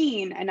ever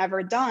seen and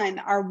ever done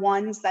are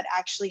ones that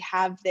actually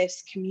have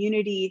this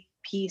community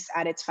piece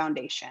at its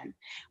foundation,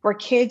 where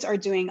kids are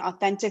doing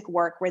authentic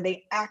work, where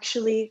they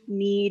actually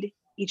need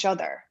each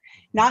other.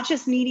 Not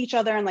just need each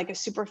other in like a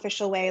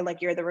superficial way,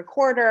 like you're the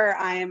recorder,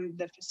 I'm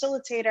the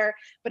facilitator,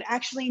 but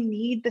actually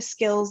need the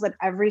skills that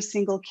every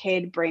single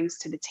kid brings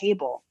to the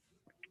table.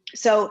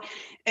 So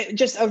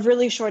just a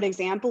really short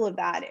example of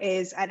that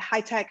is at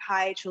High Tech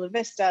High Chula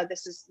Vista.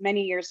 This is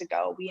many years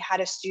ago. We had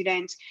a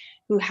student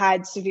who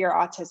had severe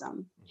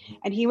autism,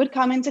 and he would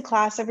come into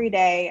class every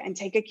day and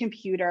take a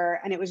computer,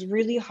 and it was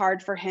really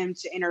hard for him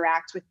to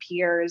interact with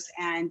peers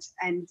and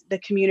the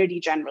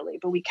community generally,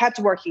 but we kept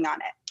working on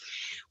it.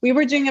 We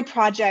were doing a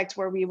project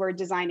where we were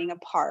designing a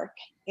park,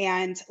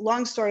 and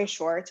long story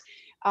short,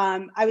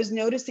 I was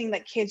noticing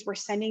that kids were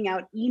sending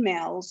out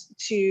emails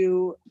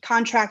to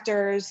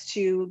contractors,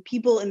 to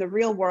people in the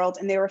real world,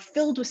 and they were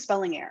filled with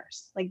spelling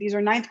errors. Like, these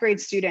are 9th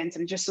grade students,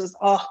 and it just was,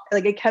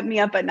 it kept me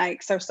up at night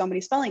because there were so many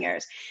spelling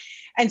errors.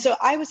 And so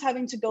I was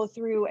having to go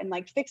through and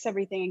like fix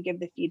everything and give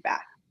the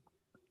feedback.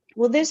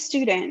 Well, this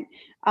student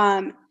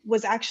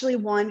was actually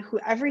one who,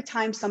 every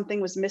time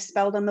something was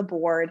misspelled on the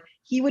board,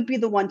 he would be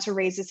the one to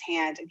raise his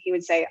hand, and he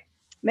would say,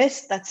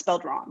 "Miss, that's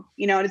spelled wrong."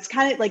 And it's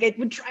kind of like, it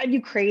would drive you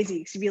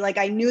crazy to be like,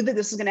 I knew that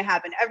this was going to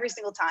happen every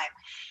single time.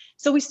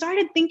 So we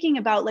started thinking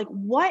about like,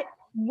 what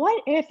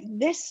if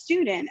this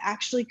student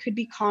actually could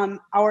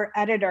become our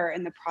editor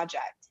in the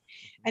project?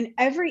 And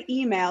every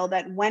email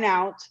that went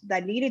out,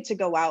 that needed to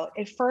go out,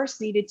 it first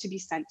needed to be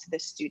sent to the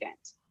student.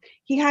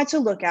 He had to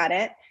look at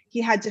it. He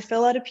had to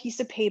fill out a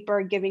piece of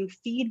paper giving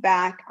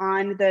feedback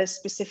on the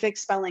specific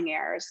spelling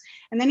errors.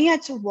 And then he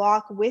had to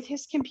walk with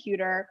his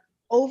computer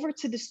over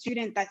to the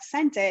student that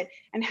sent it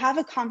and have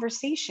a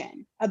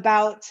conversation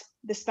about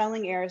the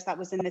spelling errors that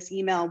was in this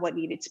email and what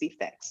needed to be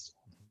fixed.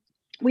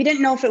 We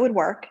didn't know if it would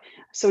work,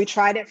 so we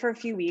tried it for a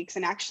few weeks,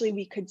 and actually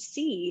we could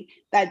see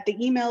that the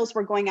emails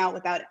were going out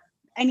without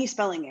any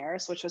spelling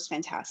errors, which was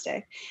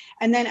fantastic.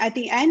 And then at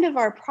the end of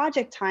our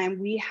project time,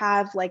 we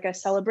have like a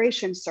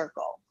celebration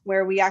circle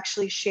where we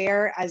actually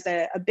share as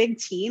a big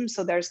team.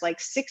 So there's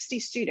like 60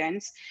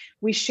 students.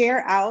 We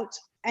share out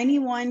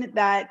anyone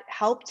that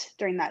helped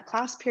during that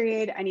class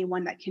period,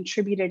 anyone that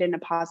contributed in a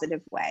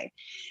positive way.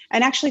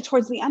 And actually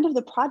towards the end of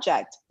the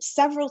project,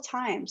 several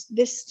times,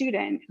 this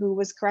student who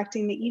was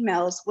correcting the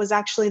emails was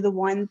actually the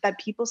one that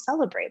people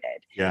celebrated.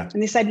 Yeah.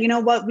 And they said, you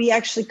know what, we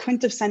actually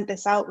couldn't have sent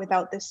this out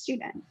without this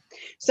student.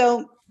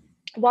 So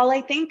while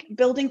I think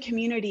building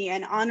community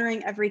and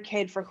honoring every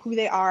kid for who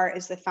they are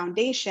is the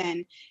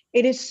foundation,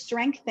 it is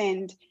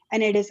strengthened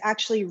and it is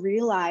actually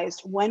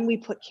realized when we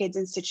put kids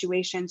in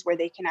situations where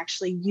they can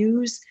actually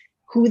use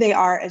who they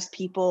are as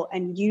people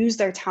and use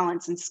their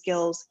talents and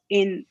skills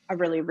in a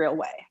really real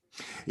way.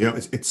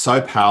 It's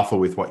so powerful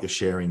with what you're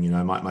sharing.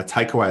 My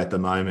takeaway at the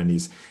moment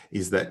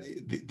is that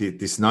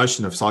this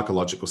notion of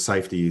psychological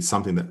safety is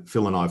something that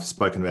Phil and I have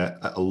spoken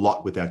about a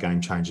lot with our Game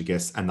Changer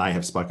guests, and they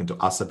have spoken to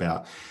us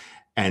about.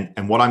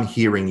 And what I'm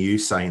hearing you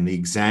say in the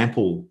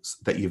examples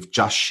that you've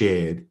just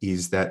shared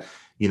is that,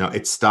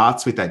 it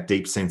starts with that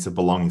deep sense of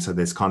belonging. So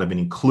there's kind of an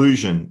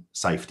inclusion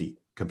safety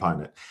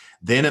component.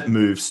 Then it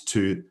moves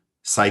to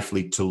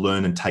safely to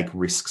learn and take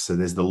risks. So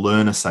there's the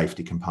learner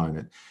safety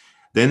component.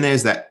 Then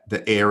there's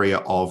the area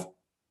of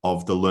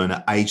the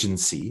learner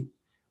agency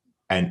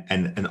and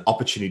an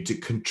opportunity to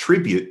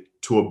contribute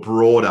to a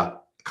broader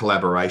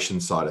collaboration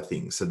side of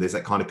things. So there's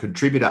that kind of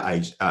contributor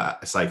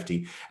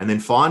safety. And then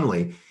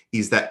finally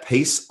is that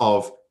piece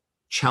of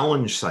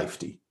challenge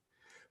safety,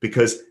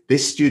 because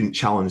this student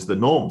challenged the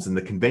norms and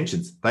the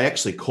conventions. They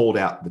actually called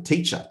out the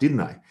teacher, didn't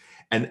they?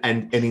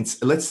 And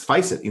let's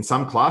face it, in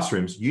some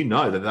classrooms,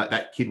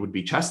 that kid would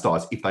be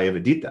chastised if they ever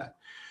did that.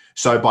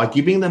 So by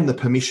giving them the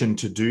permission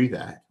to do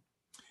that,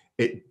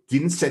 it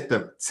didn't set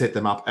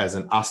them up as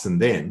an us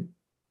and them.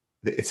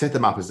 It set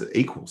them up as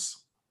equals.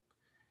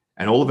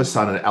 And all of a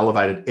sudden, it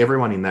elevated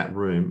everyone in that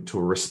room to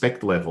a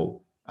respect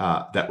level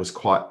that was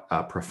quite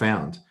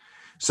profound.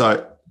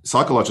 So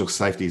psychological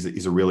safety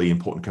is a really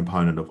important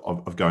component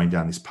of going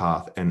down this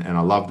path. And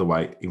I love the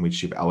way in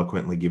which you've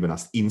eloquently given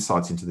us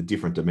insights into the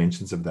different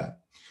dimensions of that.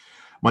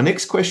 My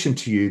next question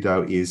to you,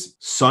 though, is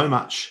so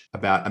much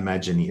about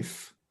Imagine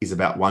If is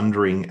about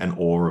wondering and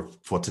awe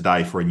for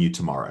today for a new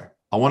tomorrow.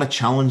 I want to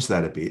challenge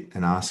that a bit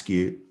and ask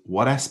you,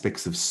 what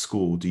aspects of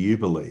school do you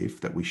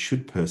believe that we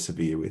should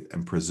persevere with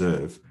and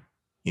preserve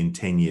in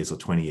 10 years or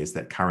 20 years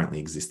that currently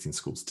exist in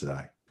schools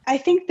today? I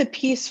think the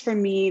piece for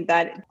me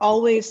that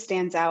always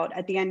stands out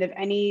at the end of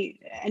any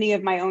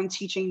of my own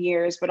teaching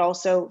years, but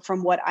also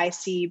from what I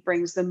see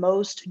brings the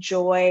most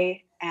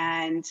joy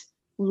and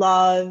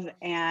love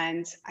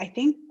and I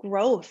think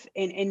growth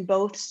in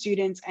both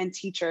students and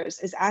teachers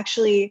is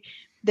actually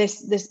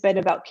this bit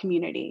about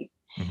community.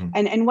 Mm-hmm.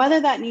 And whether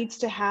that needs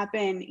to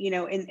happen,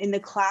 in the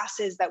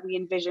classes that we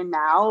envision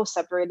now,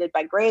 separated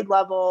by grade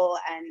level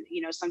and,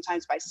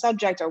 sometimes by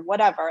subject or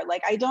whatever,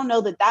 like, I don't know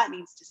that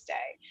needs to stay.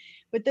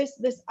 But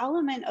this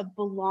element of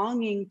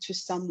belonging to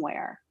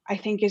somewhere, I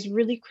think, is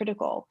really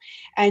critical.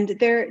 And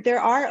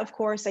there are, of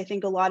course, I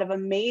think a lot of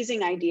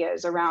amazing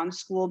ideas around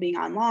school being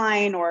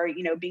online or,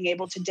 being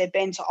able to dip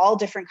into all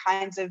different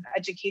kinds of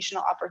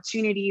educational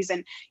opportunities.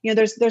 And,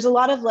 there's a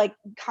lot of like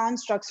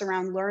constructs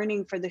around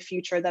learning for the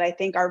future that I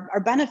think are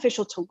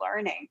beneficial to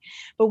learning.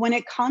 But when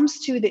it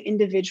comes to the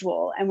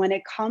individual and when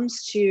it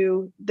comes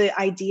to the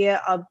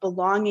idea of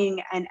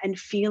belonging and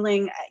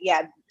feeling,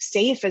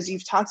 safe, as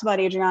you've talked about,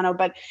 Adriano,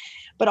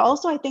 but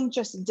also I think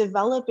just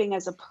developing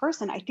as a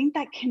person, I think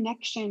that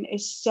connection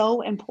is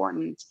so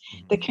important.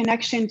 The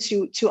connection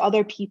to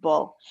other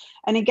people.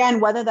 And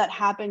again, whether that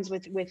happens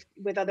with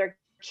other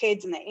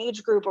kids in the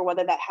age group or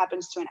whether that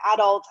happens to an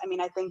adult, I mean,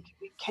 I think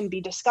it can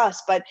be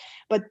discussed, but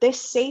this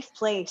safe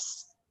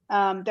place,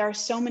 there are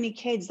so many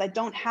kids that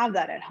don't have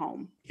that at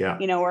home,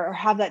 or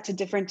have that to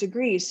different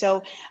degrees.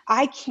 So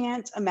I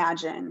can't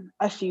imagine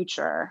a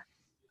future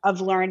of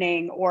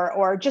learning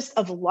or just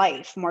of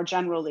life more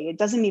generally. It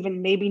doesn't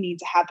even maybe need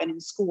to happen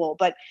in school,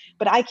 but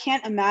I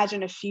can't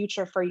imagine a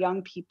future for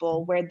young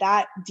people where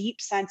that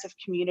deep sense of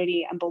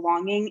community and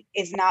belonging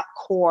is not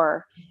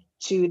core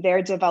to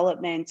their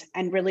development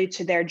and really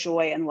to their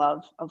joy and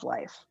love of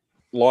life.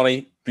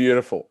 Lonnie,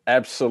 beautiful,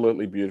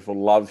 absolutely beautiful.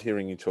 Love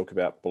hearing you talk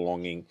about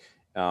belonging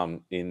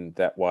in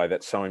that way.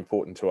 That's so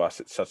important to us.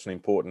 It's such an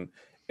important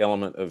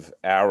element of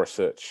our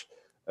research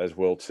as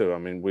well too. I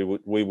mean,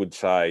 we would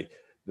say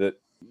that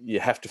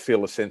you have to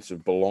feel a sense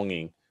of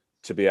belonging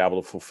to be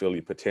able to fulfill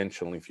your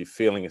potential. And if you're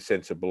feeling a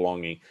sense of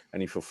belonging and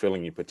you're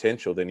fulfilling your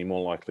potential, then you're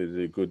more likely to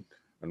do good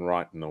and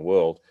right in the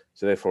world.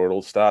 So therefore, it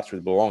all starts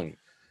with belonging.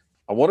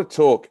 I want to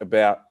talk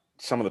about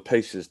some of the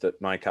pieces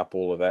that make up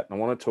all of that. And I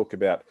want to talk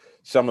about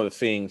some of the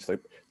things,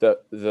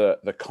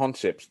 the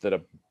concepts that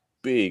are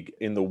big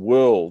in the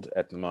world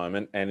at the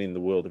moment and in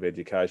the world of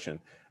education.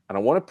 And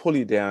I want to pull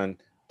you down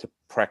to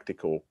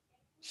practical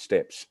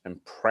steps and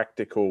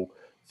practical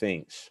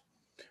things.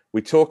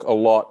 We talk a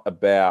lot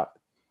about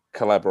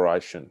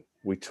collaboration.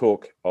 We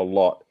talk a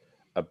lot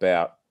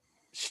about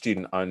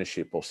student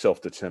ownership or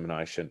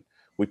self-determination.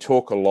 We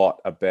talk a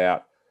lot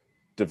about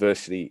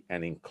diversity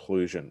and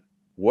inclusion.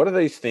 What do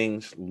these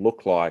things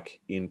look like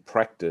in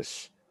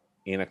practice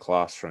in a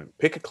classroom?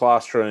 Pick a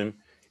classroom.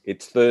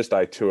 It's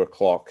Thursday,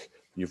 2:00.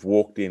 You've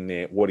walked in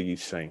there. What are you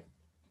seeing?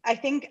 I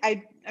think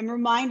I'm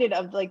reminded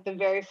of like the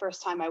very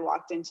first time I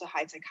walked into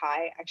High Tech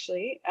High,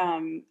 actually.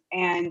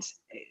 And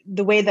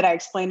the way that I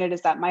explained it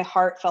is that my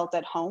heart felt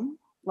at home.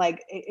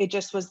 Like it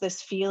just was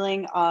this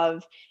feeling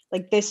of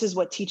like, this is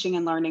what teaching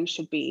and learning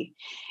should be.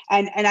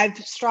 And I've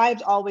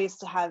strived always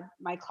to have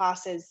my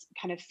classes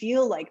kind of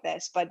feel like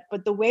this, but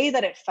the way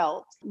that it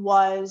felt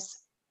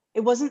was,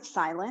 it wasn't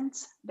silent.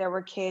 There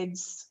were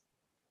kids.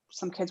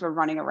 Some kids were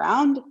running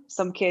around.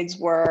 Some kids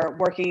were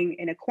working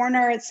in a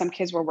corner. Some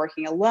kids were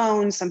working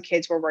alone. Some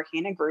kids were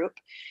working in a group.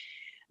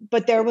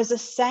 But there was a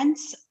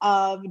sense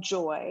of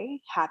joy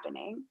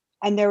happening.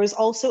 And there was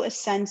also a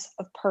sense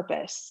of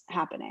purpose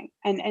happening.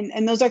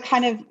 And those are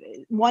kind of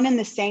one and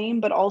the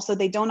same, but also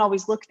they don't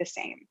always look the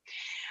same.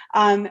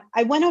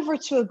 I went over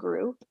to a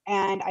group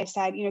and I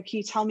said, can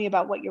you tell me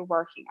about what you're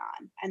working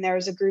on? And there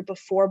was a group of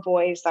 4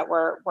 boys that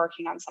were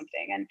working on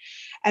something.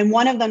 And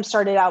one of them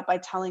started out by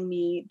telling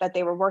me that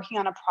they were working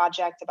on a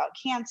project about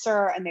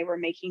cancer and they were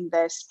making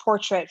this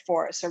portrait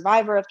for a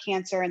survivor of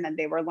cancer. And then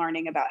they were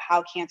learning about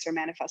how cancer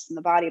manifests in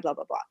the body, blah,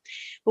 blah, blah.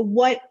 But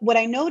what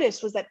I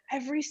noticed was that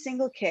every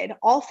single kid,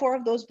 all 4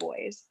 of those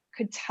boys,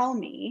 could tell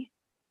me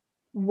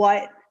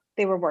what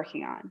they were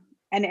working on.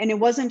 And it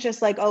wasn't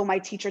just like, oh, my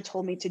teacher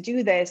told me to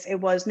do this. It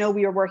was, no,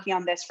 we were working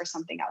on this for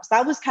something else.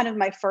 That was kind of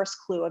my first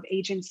clue of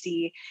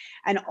agency.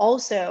 And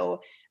also,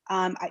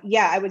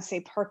 I would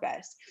say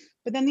purpose.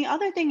 But then the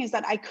other thing is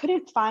that I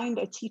couldn't find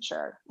a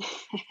teacher.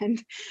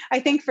 And I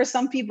think for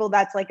some people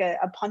that's like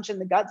a punch in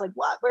the guts, like,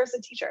 what, where's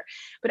the teacher?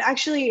 But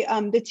actually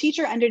the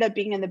teacher ended up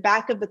being in the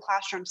back of the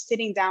classroom,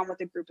 sitting down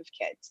with a group of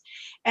kids.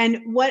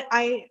 And what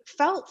I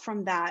felt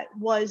from that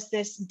was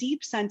this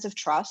deep sense of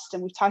trust.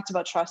 And we've talked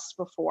about trust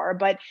before,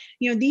 but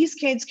these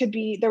kids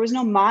there was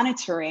no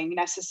monitoring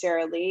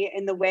necessarily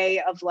in the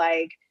way of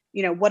like,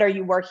 what are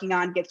you working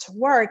on? Get to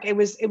work. It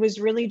was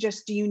really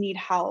just, do you need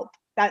help?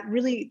 That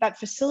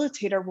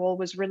facilitator role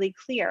was really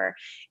clear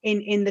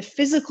in the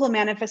physical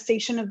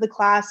manifestation of the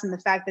class and the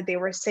fact that they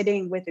were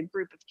sitting with a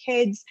group of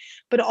kids,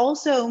 but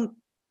also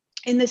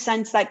in the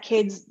sense that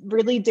kids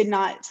really did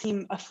not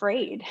seem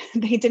afraid.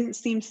 They didn't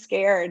seem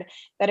scared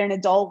that an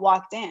adult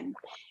walked in.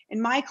 In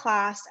my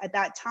class at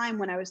that time,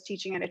 when I was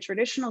teaching at a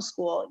traditional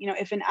school,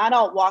 if an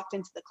adult walked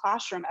into the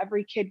classroom,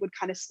 every kid would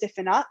kind of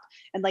stiffen up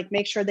and like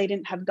make sure they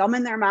didn't have gum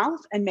in their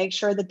mouth and make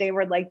sure that they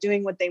were like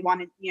doing what they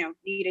wanted,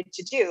 needed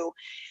to do.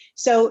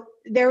 So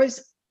there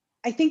was,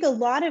 I think, a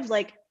lot of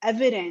like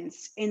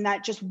evidence in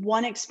that just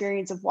one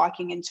experience of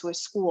walking into a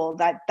school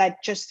that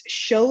just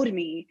showed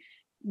me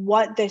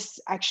what this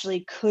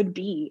actually could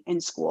be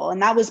in school.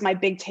 And that was my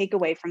big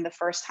takeaway from the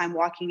first time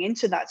walking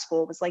into that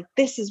school, was like,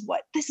 this is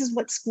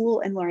what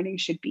school and learning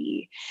should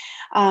be.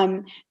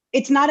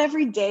 It's not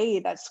every day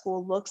that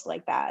school looks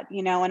like that,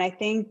 and I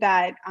think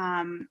that,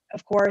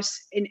 of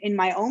course, in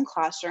my own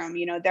classroom,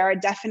 there are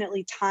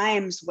definitely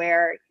times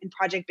where in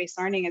project-based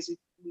learning, as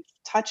we've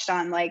touched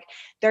on, like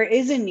there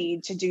is a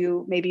need to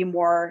do maybe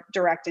more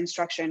direct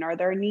instruction, or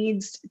there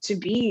needs to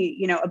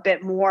be, a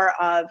bit more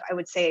of, I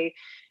would say,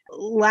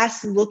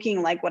 less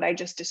looking like what I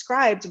just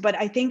described. But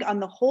I think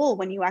on the whole,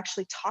 when you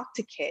actually talk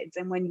to kids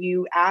and when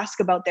you ask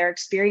about their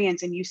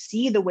experience and you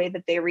see the way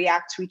that they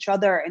react to each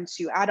other and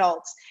to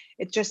adults,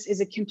 it just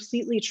is a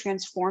completely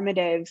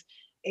transformative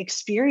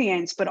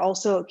experience, but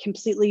also a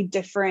completely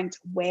different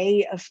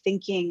way of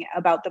thinking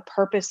about the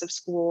purpose of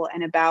school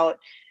and about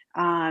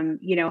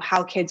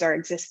how kids are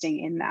existing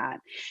in that.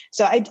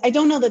 So I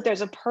don't know that there's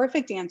a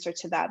perfect answer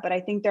to that, but I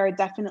think there are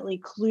definitely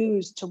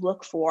clues to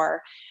look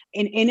for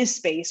in a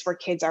space where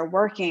kids are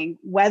working,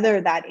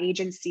 whether that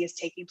agency is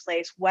taking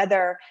place,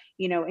 whether,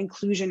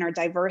 inclusion or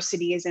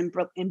diversity is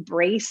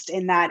embraced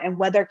in that, and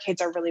whether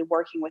kids are really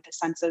working with a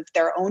sense of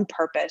their own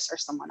purpose or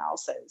someone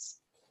else's.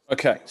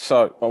 Okay,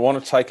 so I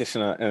want to take us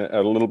in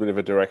a little bit of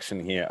a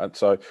direction here.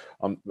 So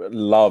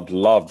loved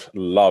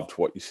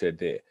what you said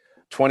there.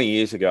 20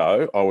 years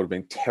ago, I would have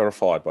been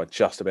terrified by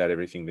just about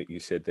everything that you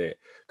said there,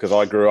 because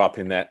I grew up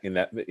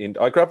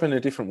I grew up in a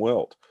different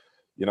world,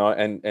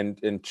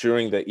 and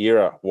during the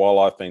era while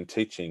I've been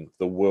teaching,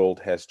 the world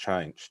has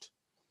changed.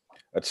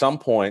 At some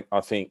point,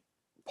 I think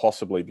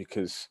possibly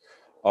because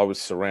I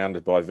was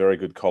surrounded by very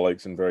good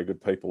colleagues and very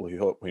good people who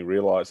helped me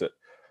realize it,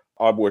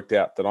 I worked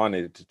out that I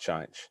needed to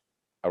change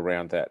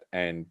around that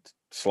and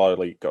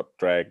slowly got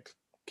dragged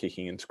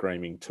kicking and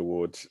screaming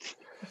towards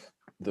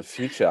the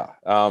future.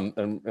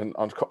 And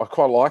I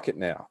quite like it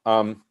now.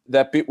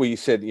 That bit where you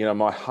said,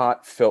 my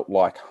heart felt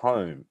like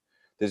home.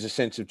 There's a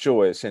sense of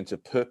joy, a sense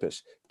of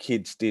purpose.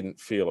 Kids didn't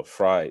feel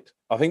afraid.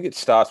 I think it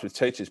starts with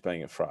teachers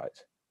being afraid.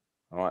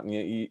 All right. And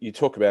you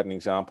talk about an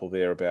example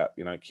there about,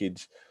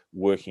 kids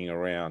working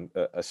around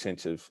a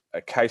sense of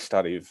a case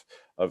study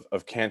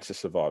of cancer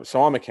survivors.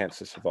 So I'm a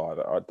cancer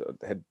survivor. I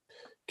had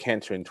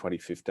cancer in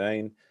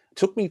 2015. It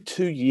took me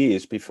 2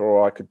 years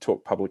before I could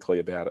talk publicly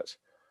about it.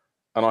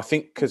 And I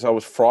think because I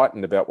was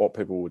frightened about what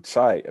people would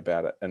say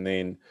about it. And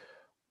then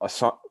I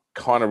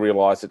kind of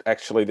realized that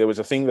actually there was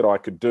a thing that I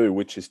could do,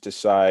 which is to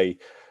say,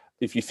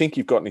 if you think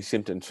you've got any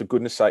symptoms, for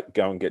goodness sake,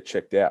 go and get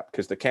checked out.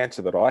 Because the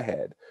cancer that I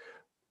had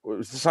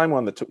was the same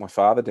one that took my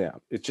father down.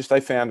 It's just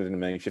they found it in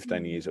me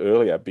 15 years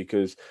earlier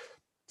because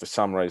for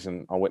some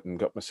reason I went and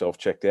got myself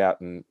checked out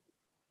and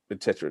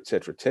et cetera, et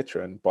cetera, et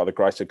cetera. And by the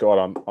grace of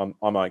God,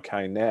 I'm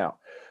okay now.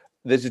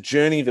 There's a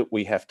journey that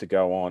we have to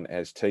go on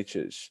as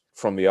teachers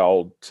from the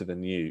old to the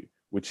new,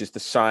 which is the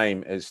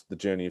same as the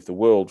journey of the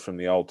world from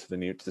the old to the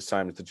new. It's the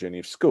same as the journey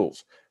of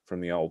schools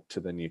from the old to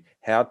the new.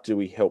 How do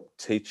we help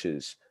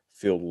teachers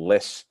feel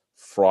less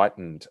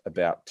frightened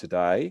about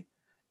today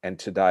and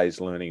today's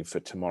learning for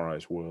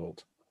tomorrow's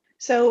world?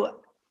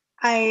 So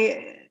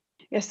I'm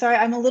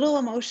a little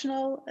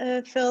emotional,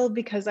 Phil,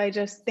 because I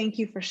just thank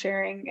you for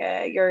sharing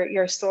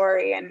your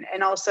story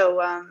and also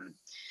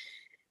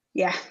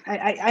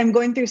I'm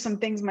going through some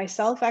things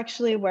myself,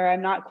 actually, where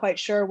I'm not quite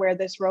sure where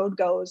this road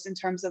goes in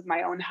terms of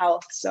my own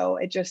health. So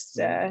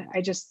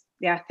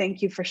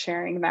thank you for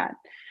sharing that.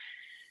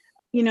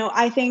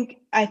 I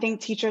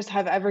think teachers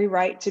have every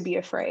right to be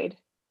afraid.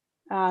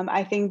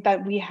 I think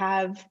that we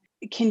have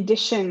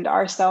conditioned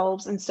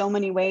ourselves in so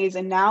many ways.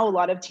 And now a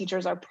lot of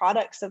teachers are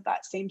products of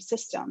that same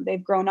system.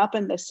 They've grown up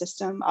in this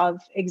system of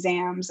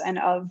exams and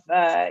of,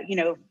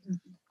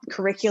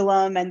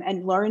 curriculum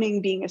and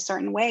learning being a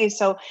certain way.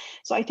 So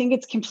I think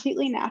it's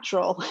completely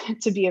natural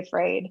to be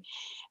afraid.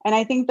 And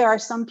I think there are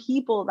some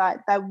people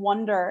that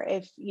wonder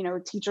if,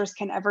 teachers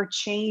can ever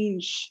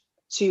change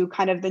to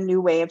kind of the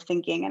new way of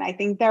thinking. And I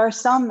think there are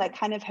some that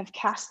kind of have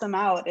cast them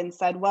out and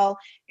said, well,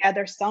 yeah,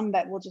 there's some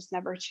that will just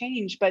never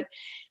change. But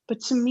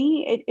to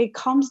me, it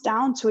comes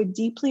down to a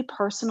deeply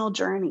personal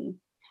journey.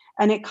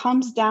 And it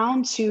comes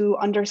down to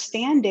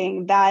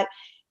understanding that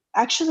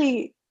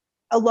actually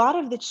a lot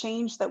of the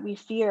change that we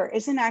fear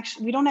isn't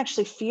actually, we don't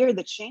actually fear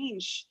the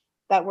change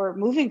that we're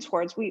moving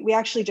towards. We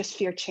actually just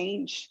fear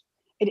change.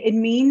 It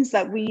means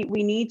that we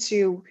need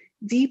to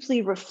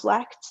deeply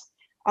reflect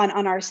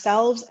on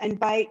ourselves. And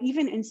by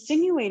even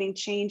insinuating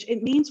change,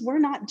 it means we're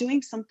not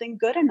doing something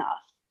good enough.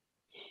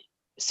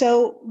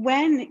 So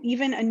when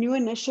even a new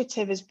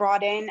initiative is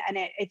brought in and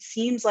it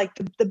seems like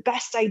the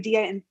best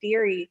idea in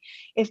theory,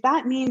 if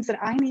that means that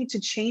I need to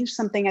change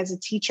something as a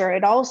teacher,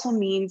 it also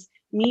means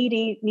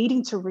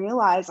needing to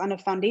realize on a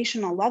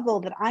foundational level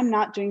that I'm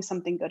not doing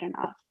something good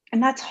enough.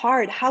 And that's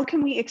hard. How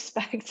can we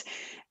expect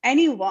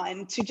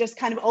anyone to just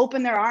kind of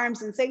open their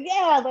arms and say,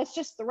 yeah, let's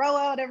just throw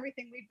out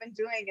everything we've been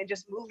doing and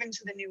just move into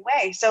the new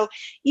way? So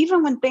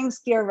even when things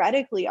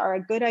theoretically are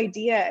a good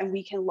idea and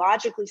we can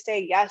logically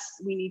say, yes,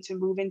 we need to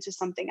move into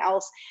something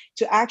else,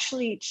 to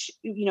actually,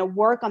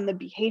 work on the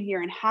behavior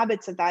and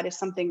habits of that is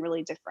something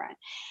really different.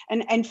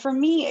 And for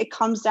me, it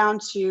comes down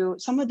to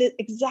some of the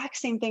exact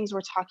same things we're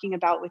talking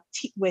about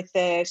with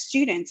the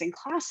students in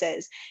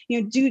classes.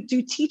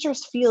 Do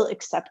teachers feel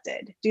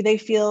accepted? Do they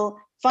feel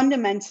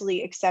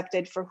fundamentally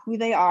accepted for who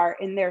they are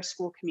in their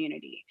school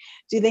community?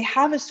 Do they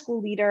have a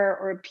school leader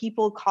or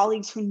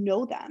colleagues who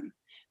know them,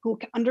 who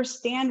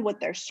understand what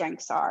their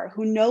strengths are,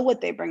 who know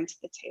what they bring to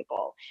the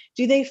table?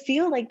 Do they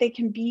feel like they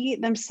can be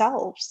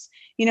themselves?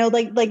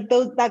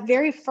 That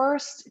very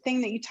first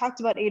thing that you talked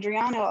about,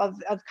 Adriana, of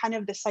kind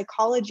of the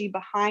psychology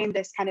behind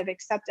this kind of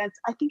acceptance,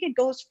 I think it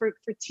goes for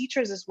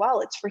teachers as well.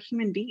 It's for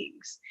human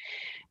beings.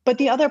 But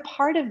the other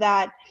part of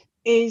that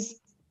is,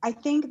 I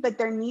think that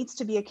there needs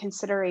to be a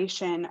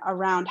consideration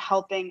around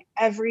helping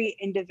every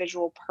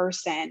individual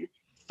person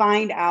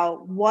find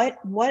out what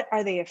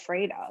are they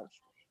afraid of?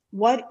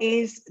 What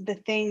is the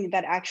thing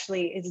that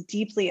actually is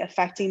deeply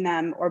affecting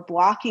them or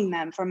blocking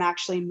them from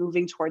actually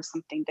moving towards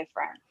something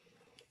different?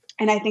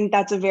 And I think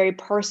that's a very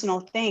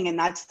personal thing. And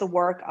that's the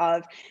work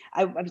of,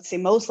 I would say,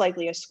 most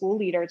likely a school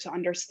leader, to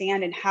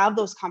understand and have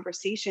those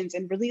conversations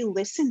and really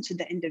listen to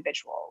the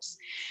individuals.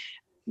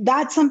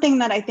 That's something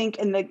that I think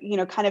in the,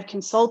 kind of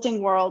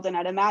consulting world, and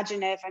at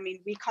Imagine If,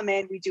 we come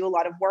in, we do a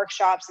lot of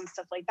workshops and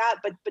stuff like that.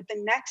 But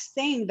the next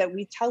thing that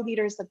we tell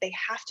leaders that they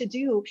have to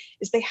do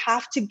is they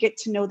have to get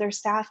to know their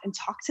staff and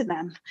talk to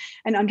them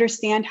and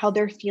understand how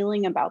they're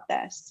feeling about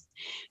this.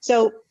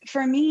 So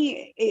for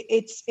me,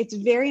 it's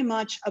very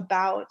much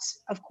about,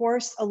 of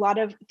course, a lot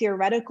of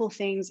theoretical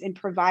things in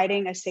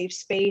providing a safe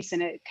space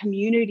and a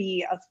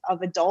community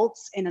of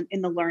adults in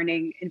the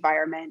learning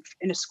environment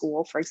in a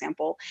school, for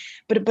example.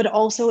 But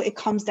also it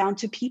comes down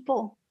to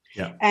people.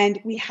 Yeah. And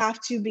we have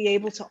to be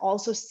able to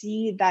also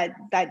see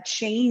that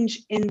change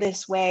in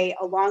this way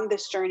along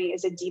this journey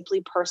is a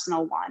deeply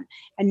personal one.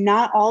 And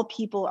not all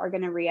people are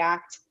going to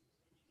react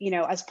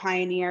as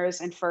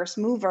pioneers and first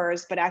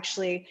movers, but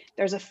actually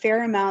there's a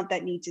fair amount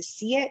that need to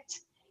see it.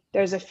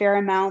 There's a fair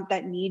amount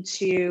that need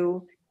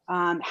to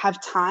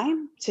have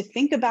time to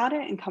think about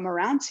it and come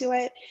around to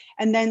it.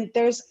 And then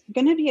there's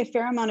going to be a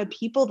fair amount of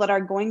people that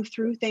are going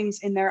through things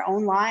in their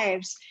own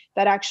lives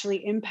that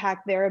actually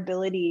impact their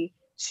ability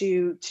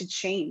to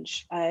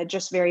change,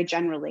 just very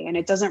generally. And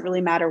it doesn't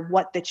really matter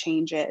what the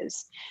change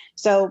is.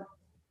 So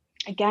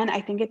again, I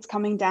think it's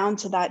coming down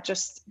to that,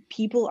 just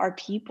people are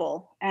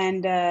people,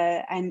 and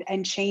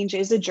change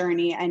is a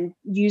journey, and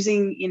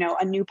using,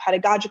 a new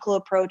pedagogical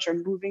approach or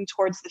moving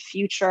towards the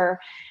future,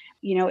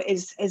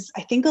 is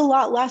I think a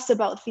lot less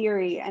about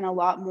theory and a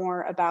lot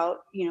more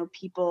about,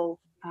 people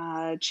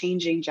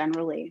changing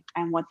generally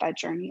and what that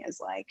journey is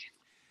like.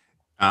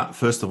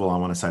 First of all, I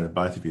want to say to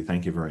both of you,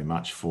 thank you very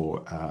much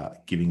for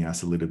giving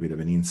us a little bit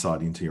of an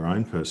insight into your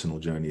own personal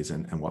journeys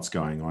and what's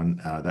going on.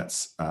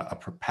 That's a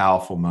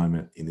powerful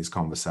moment in this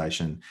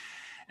conversation.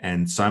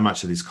 And so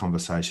much of this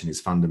conversation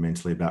is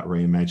fundamentally about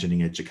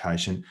reimagining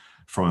education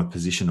from a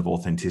position of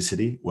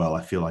authenticity. Well,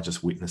 I feel I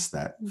just witnessed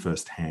that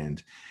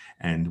firsthand.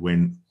 And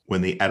when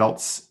the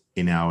adults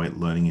in our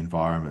learning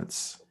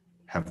environments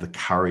have the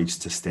courage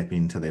to step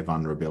into their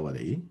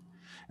vulnerability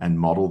and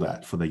model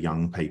that for the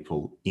young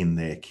people in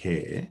their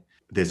care,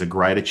 there's a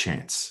greater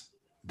chance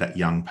that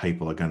young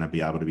people are going to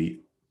be able to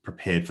be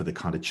prepared for the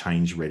kind of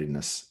change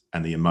readiness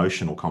and the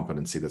emotional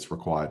competency that's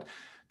required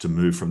to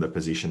move from the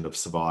position of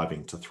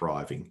surviving to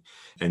thriving.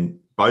 And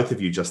both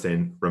of you just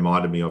then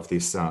reminded me of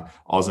this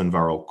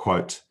Ozenvarel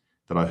quote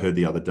that I heard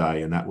the other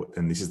day,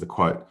 and this is the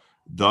quote: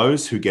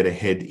 "Those who get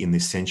ahead in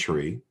this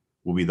century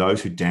will be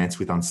those who dance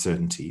with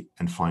uncertainty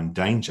and find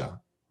danger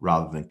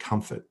rather than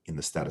comfort in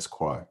the status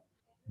quo."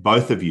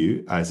 Both of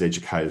you as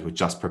educators were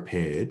just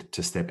prepared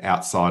to step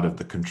outside of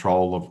the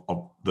control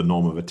of the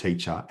norm of a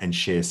teacher and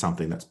share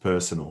something that's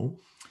personal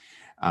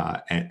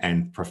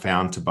and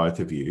profound to both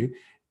of you.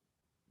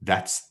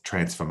 That's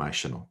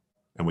transformational.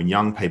 And when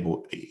young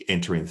people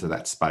enter into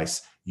that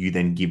space, you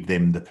then give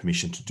them the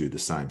permission to do the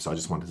same. So I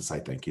just wanted to say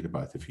thank you to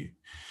both of you.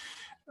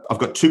 I've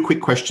got two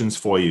quick questions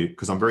for you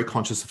because I'm very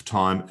conscious of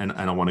time and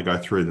I want to go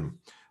through them.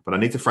 But I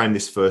need to frame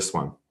this first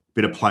one.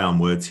 Bit of play on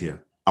words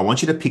here. I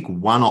want you to pick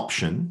one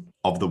option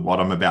of what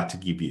I'm about to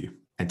give you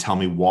and tell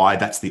me why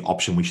that's the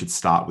option we should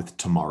start with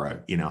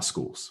tomorrow in our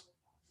schools.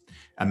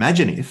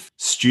 Imagine if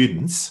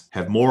students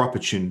have more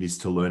opportunities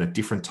to learn at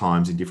different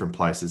times in different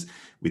places,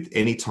 with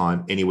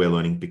anytime, anywhere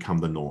learning become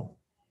the norm.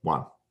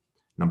 One.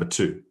 Number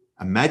two,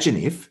 imagine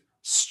if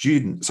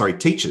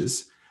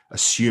teachers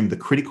assume the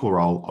critical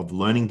role of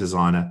learning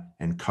designer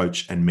and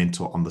coach and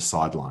mentor on the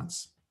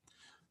sidelines.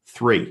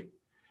 Three,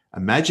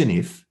 imagine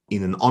if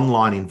in an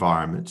online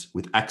environment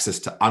with access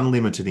to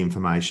unlimited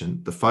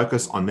information, the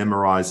focus on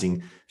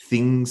memorizing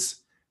things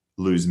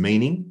lose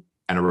meaning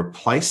and are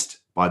replaced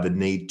by the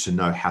need to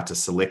know how to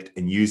select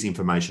and use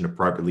information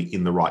appropriately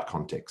in the right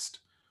context.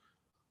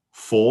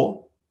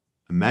 Four,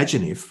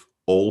 imagine if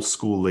all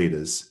school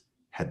leaders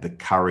had the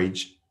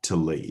courage to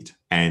lead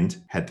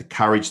and had the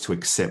courage to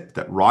accept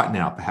that right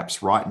now,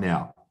 perhaps right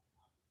now,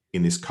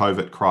 in this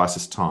COVID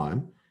crisis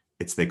time,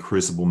 it's their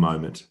crucible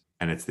moment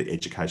and it's the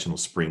educational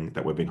spring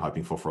that we've been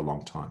hoping for a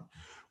long time.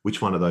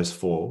 Which one of those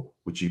four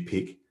would you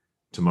pick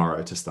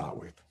tomorrow to start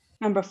with?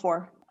 Number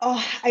four.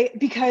 Oh,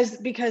 because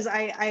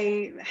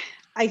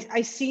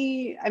I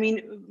see, I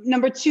mean,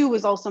 number two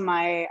was also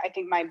my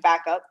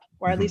backup,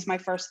 or at least my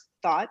first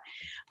thought.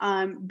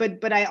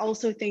 But I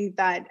also think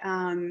that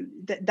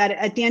that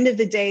at the end of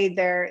the day,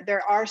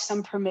 there are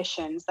some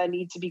permissions that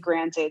need to be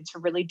granted to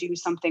really do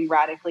something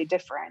radically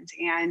different.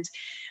 And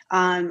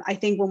I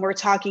think when we're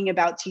talking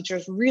about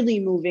teachers really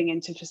moving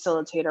into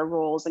facilitator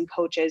roles and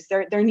coaches,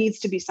 there needs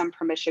to be some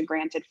permission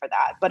granted for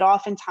that. But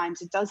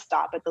oftentimes it does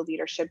stop at the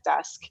leadership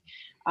desk.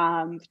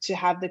 To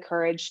have the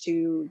courage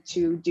to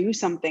do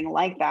something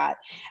like that.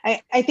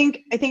 I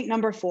think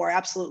number four,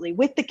 absolutely,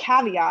 with the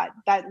caveat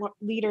that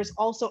leaders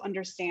also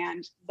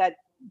understand that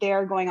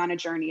they're going on a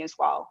journey as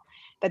well,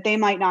 that they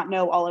might not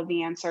know all of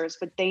the answers,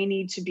 but they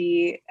need to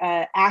be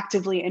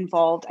actively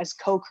involved as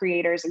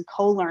co-creators and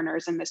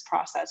co-learners in this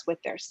process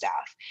with their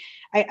staff.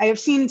 I have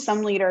seen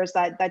some leaders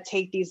that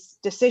take these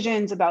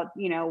decisions about,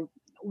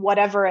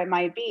 whatever it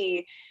might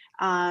be,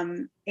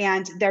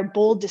 and they're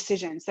bold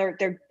decisions.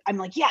 I'm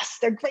like, yes,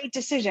 they're great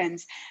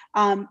decisions,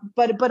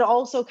 but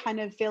also kind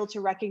of fail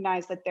to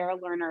recognize that they're a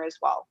learner as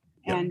well.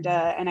 Yep.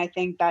 And I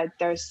think that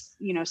there's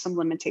some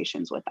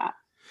limitations with that.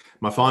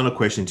 My final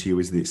question to you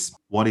is this: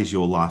 what is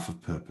your life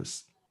of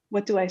purpose?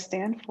 What do I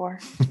stand for?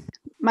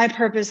 My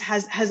purpose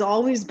has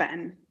always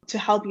been to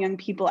help young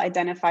people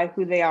identify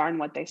who they are and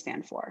what they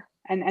stand for,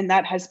 and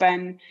that has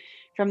been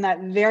from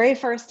that very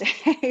first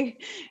day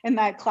in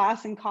that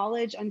class in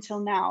college until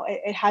now.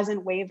 It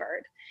hasn't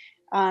wavered.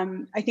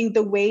 I think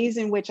the ways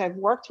in which I've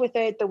worked with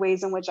it, the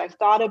ways in which I've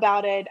thought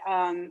about it,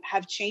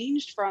 have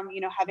changed from,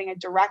 having a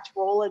direct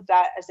role of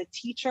that as a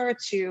teacher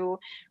to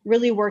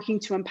really working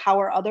to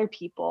empower other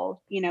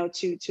people,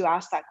 to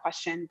ask that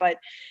question. But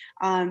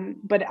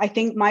I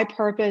think my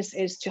purpose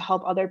is to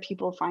help other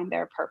people find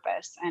their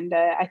purpose. And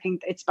I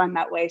think it's been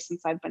that way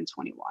since I've been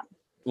 21.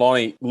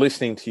 Lonnie,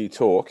 listening to you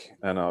talk,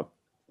 and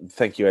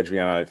thank you,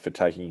 Adriano, for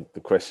taking the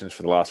questions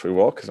for the last wee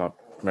while, because I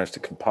managed to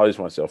compose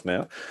myself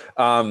now.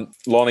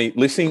 Lonnie,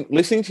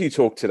 listening to you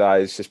talk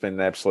today has just been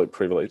an absolute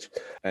privilege,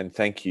 and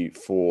thank you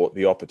for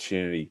the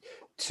opportunity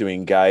to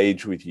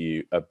engage with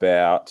you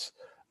about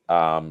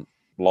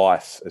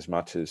life as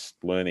much as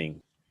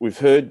learning. We've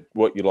heard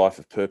what your life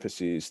of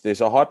purpose is.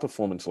 There's a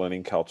high-performance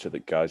learning culture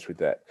that goes with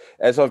that.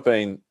 As I've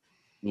been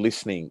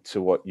listening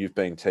to what you've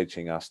been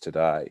teaching us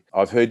today,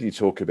 I've heard you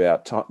talk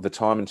about the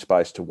time and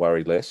space to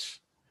worry less,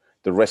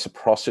 the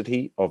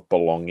reciprocity of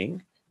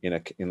belonging in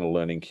a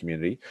learning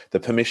community, the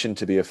permission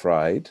to be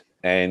afraid,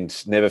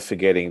 and never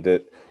forgetting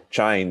that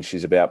change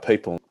is about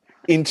people.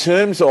 In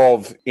terms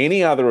of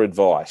any other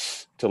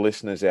advice to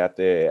listeners out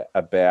there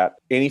about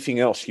anything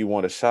else you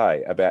want to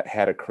say about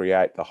how to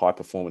create the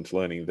high-performance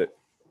learning that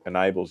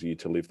enables you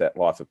to live that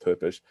life of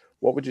purpose,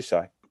 what would you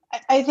say?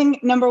 I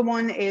think number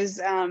one is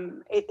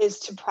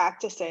to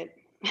practice it.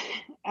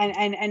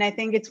 And I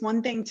think it's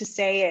one thing to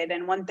say it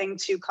and one thing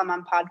to come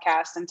on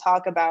podcasts and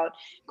talk about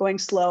going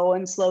slow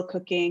and slow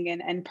cooking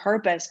and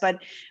purpose. But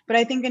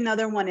I think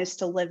another one is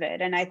to live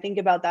it. And I think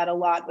about that a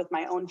lot with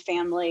my own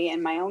family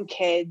and my own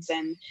kids.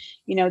 And,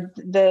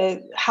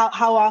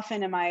 how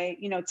often am I,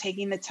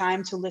 taking the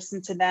time to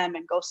listen to them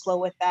and go slow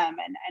with them?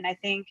 And I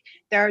think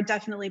there are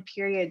definitely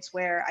periods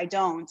where I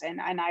don't. And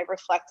I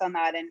reflect on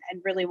that and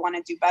really want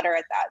to do better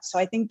at that. So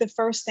I think the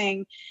first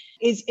thing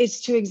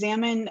is to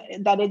examine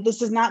that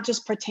this is not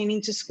just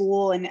pertaining to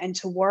school and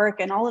to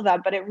work and all of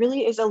that, but it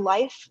really is a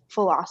life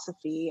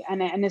philosophy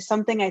and it's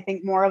something I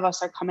think more of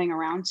us are coming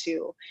around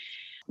to.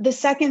 The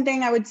second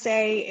thing I would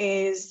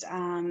say is,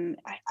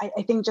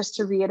 I think just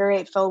to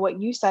reiterate, Phil,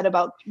 what you said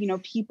about,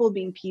 people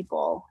being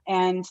people.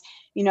 And,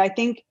 I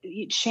think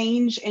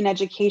change in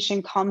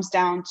education comes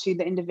down to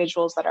the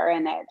individuals that are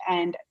in it.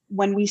 And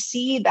when we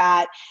see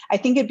that, I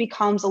think it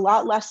becomes a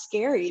lot less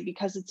scary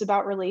because it's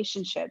about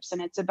relationships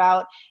and it's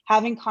about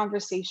having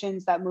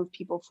conversations that move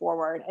people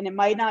forward. And it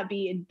might not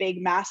be in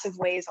big, massive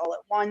ways all at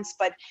once,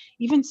 but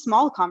even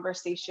small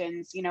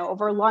conversations,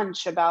 over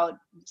lunch about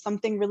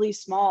something really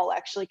small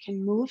actually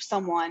can move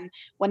someone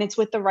when it's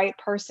with the right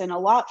person a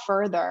lot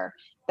further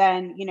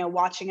than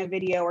watching a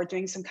video or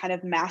doing some kind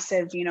of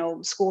massive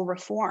school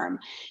reform.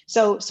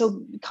 So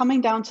coming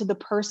down to the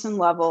person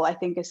level, I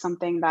think, is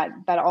something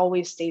that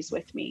always stays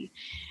with me.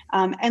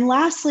 And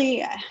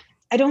lastly,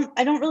 I don't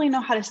really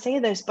know how to say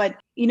this, but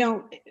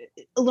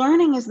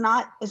learning is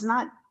not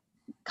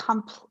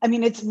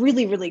it's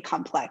really, really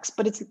complex,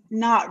 but it's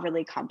not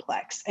really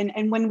complex.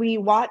 And when we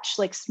watch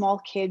like small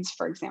kids,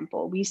 for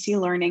example, we see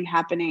learning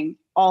happening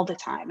all the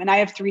time. And I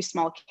have 3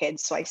 small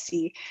kids, so I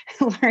see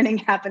learning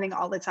happening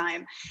all the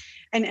time.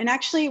 And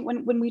actually,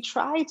 when we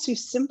try to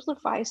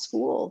simplify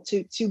school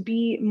to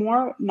be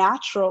more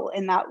natural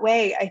in that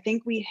way, I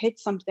think we hit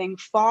something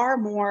far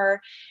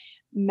more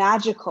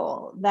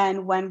magical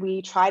than when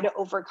we try to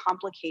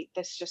overcomplicate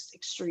this just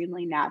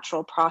extremely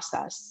natural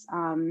process.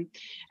 And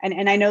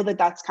I know that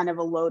that's kind of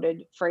a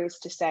loaded phrase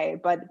to say,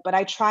 but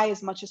I try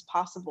as much as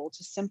possible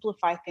to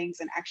simplify things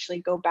and actually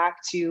go back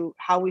to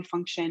how we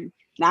function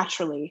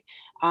naturally,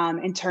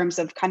 in terms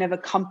of kind of a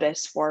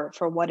compass for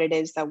what it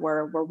is that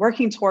we're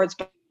working towards,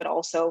 but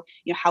also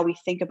how we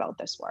think about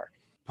this work.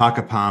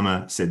 Parker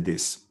Palmer said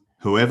this: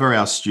 "Whoever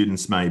our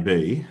students may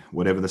be,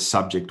 whatever the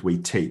subject we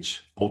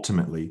teach,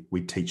 ultimately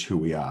we teach who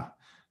we are."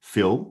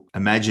 Phil,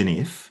 imagine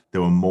if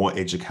there were more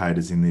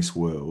educators in this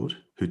world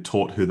who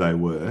taught who they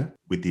were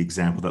with the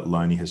example that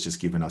Loni has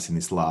just given us in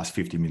this last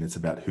 50 minutes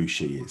about who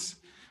she is.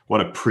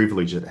 What a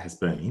privilege it has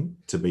been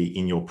to be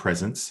in your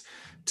presence,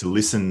 to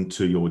listen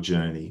to your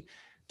journey,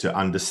 to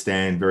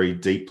understand very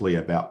deeply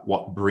about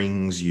what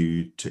brings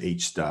you to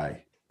each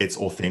day. It's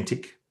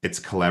authentic, it's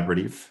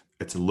collaborative,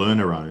 it's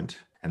learner-owned,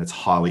 and it's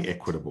highly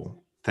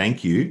equitable.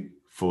 Thank you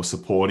for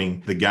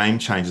supporting the Game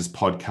Changers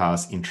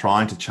podcast in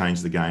trying to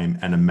change the game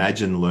and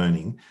imagine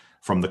learning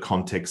from the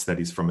context that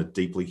is from a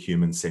deeply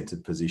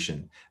human-centered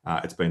position.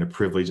 It's been a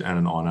privilege and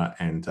an honor,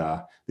 and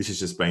this has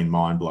just been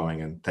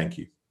mind-blowing, and thank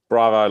you.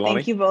 Bravo, Loni.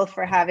 Thank you both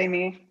for having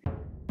me.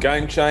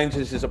 Game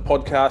Changers is a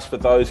podcast for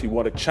those who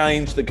want to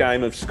change the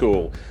game of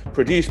school.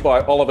 Produced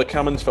by Oliver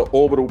Cummins for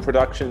Orbital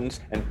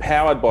Productions and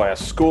powered by A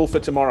School for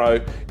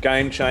Tomorrow,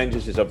 Game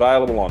Changers is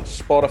available on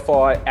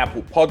Spotify,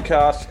 Apple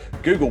Podcasts,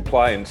 Google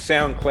Play and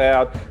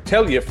SoundCloud.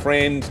 Tell your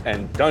friends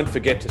and don't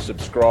forget to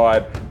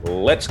subscribe.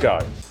 Let's go.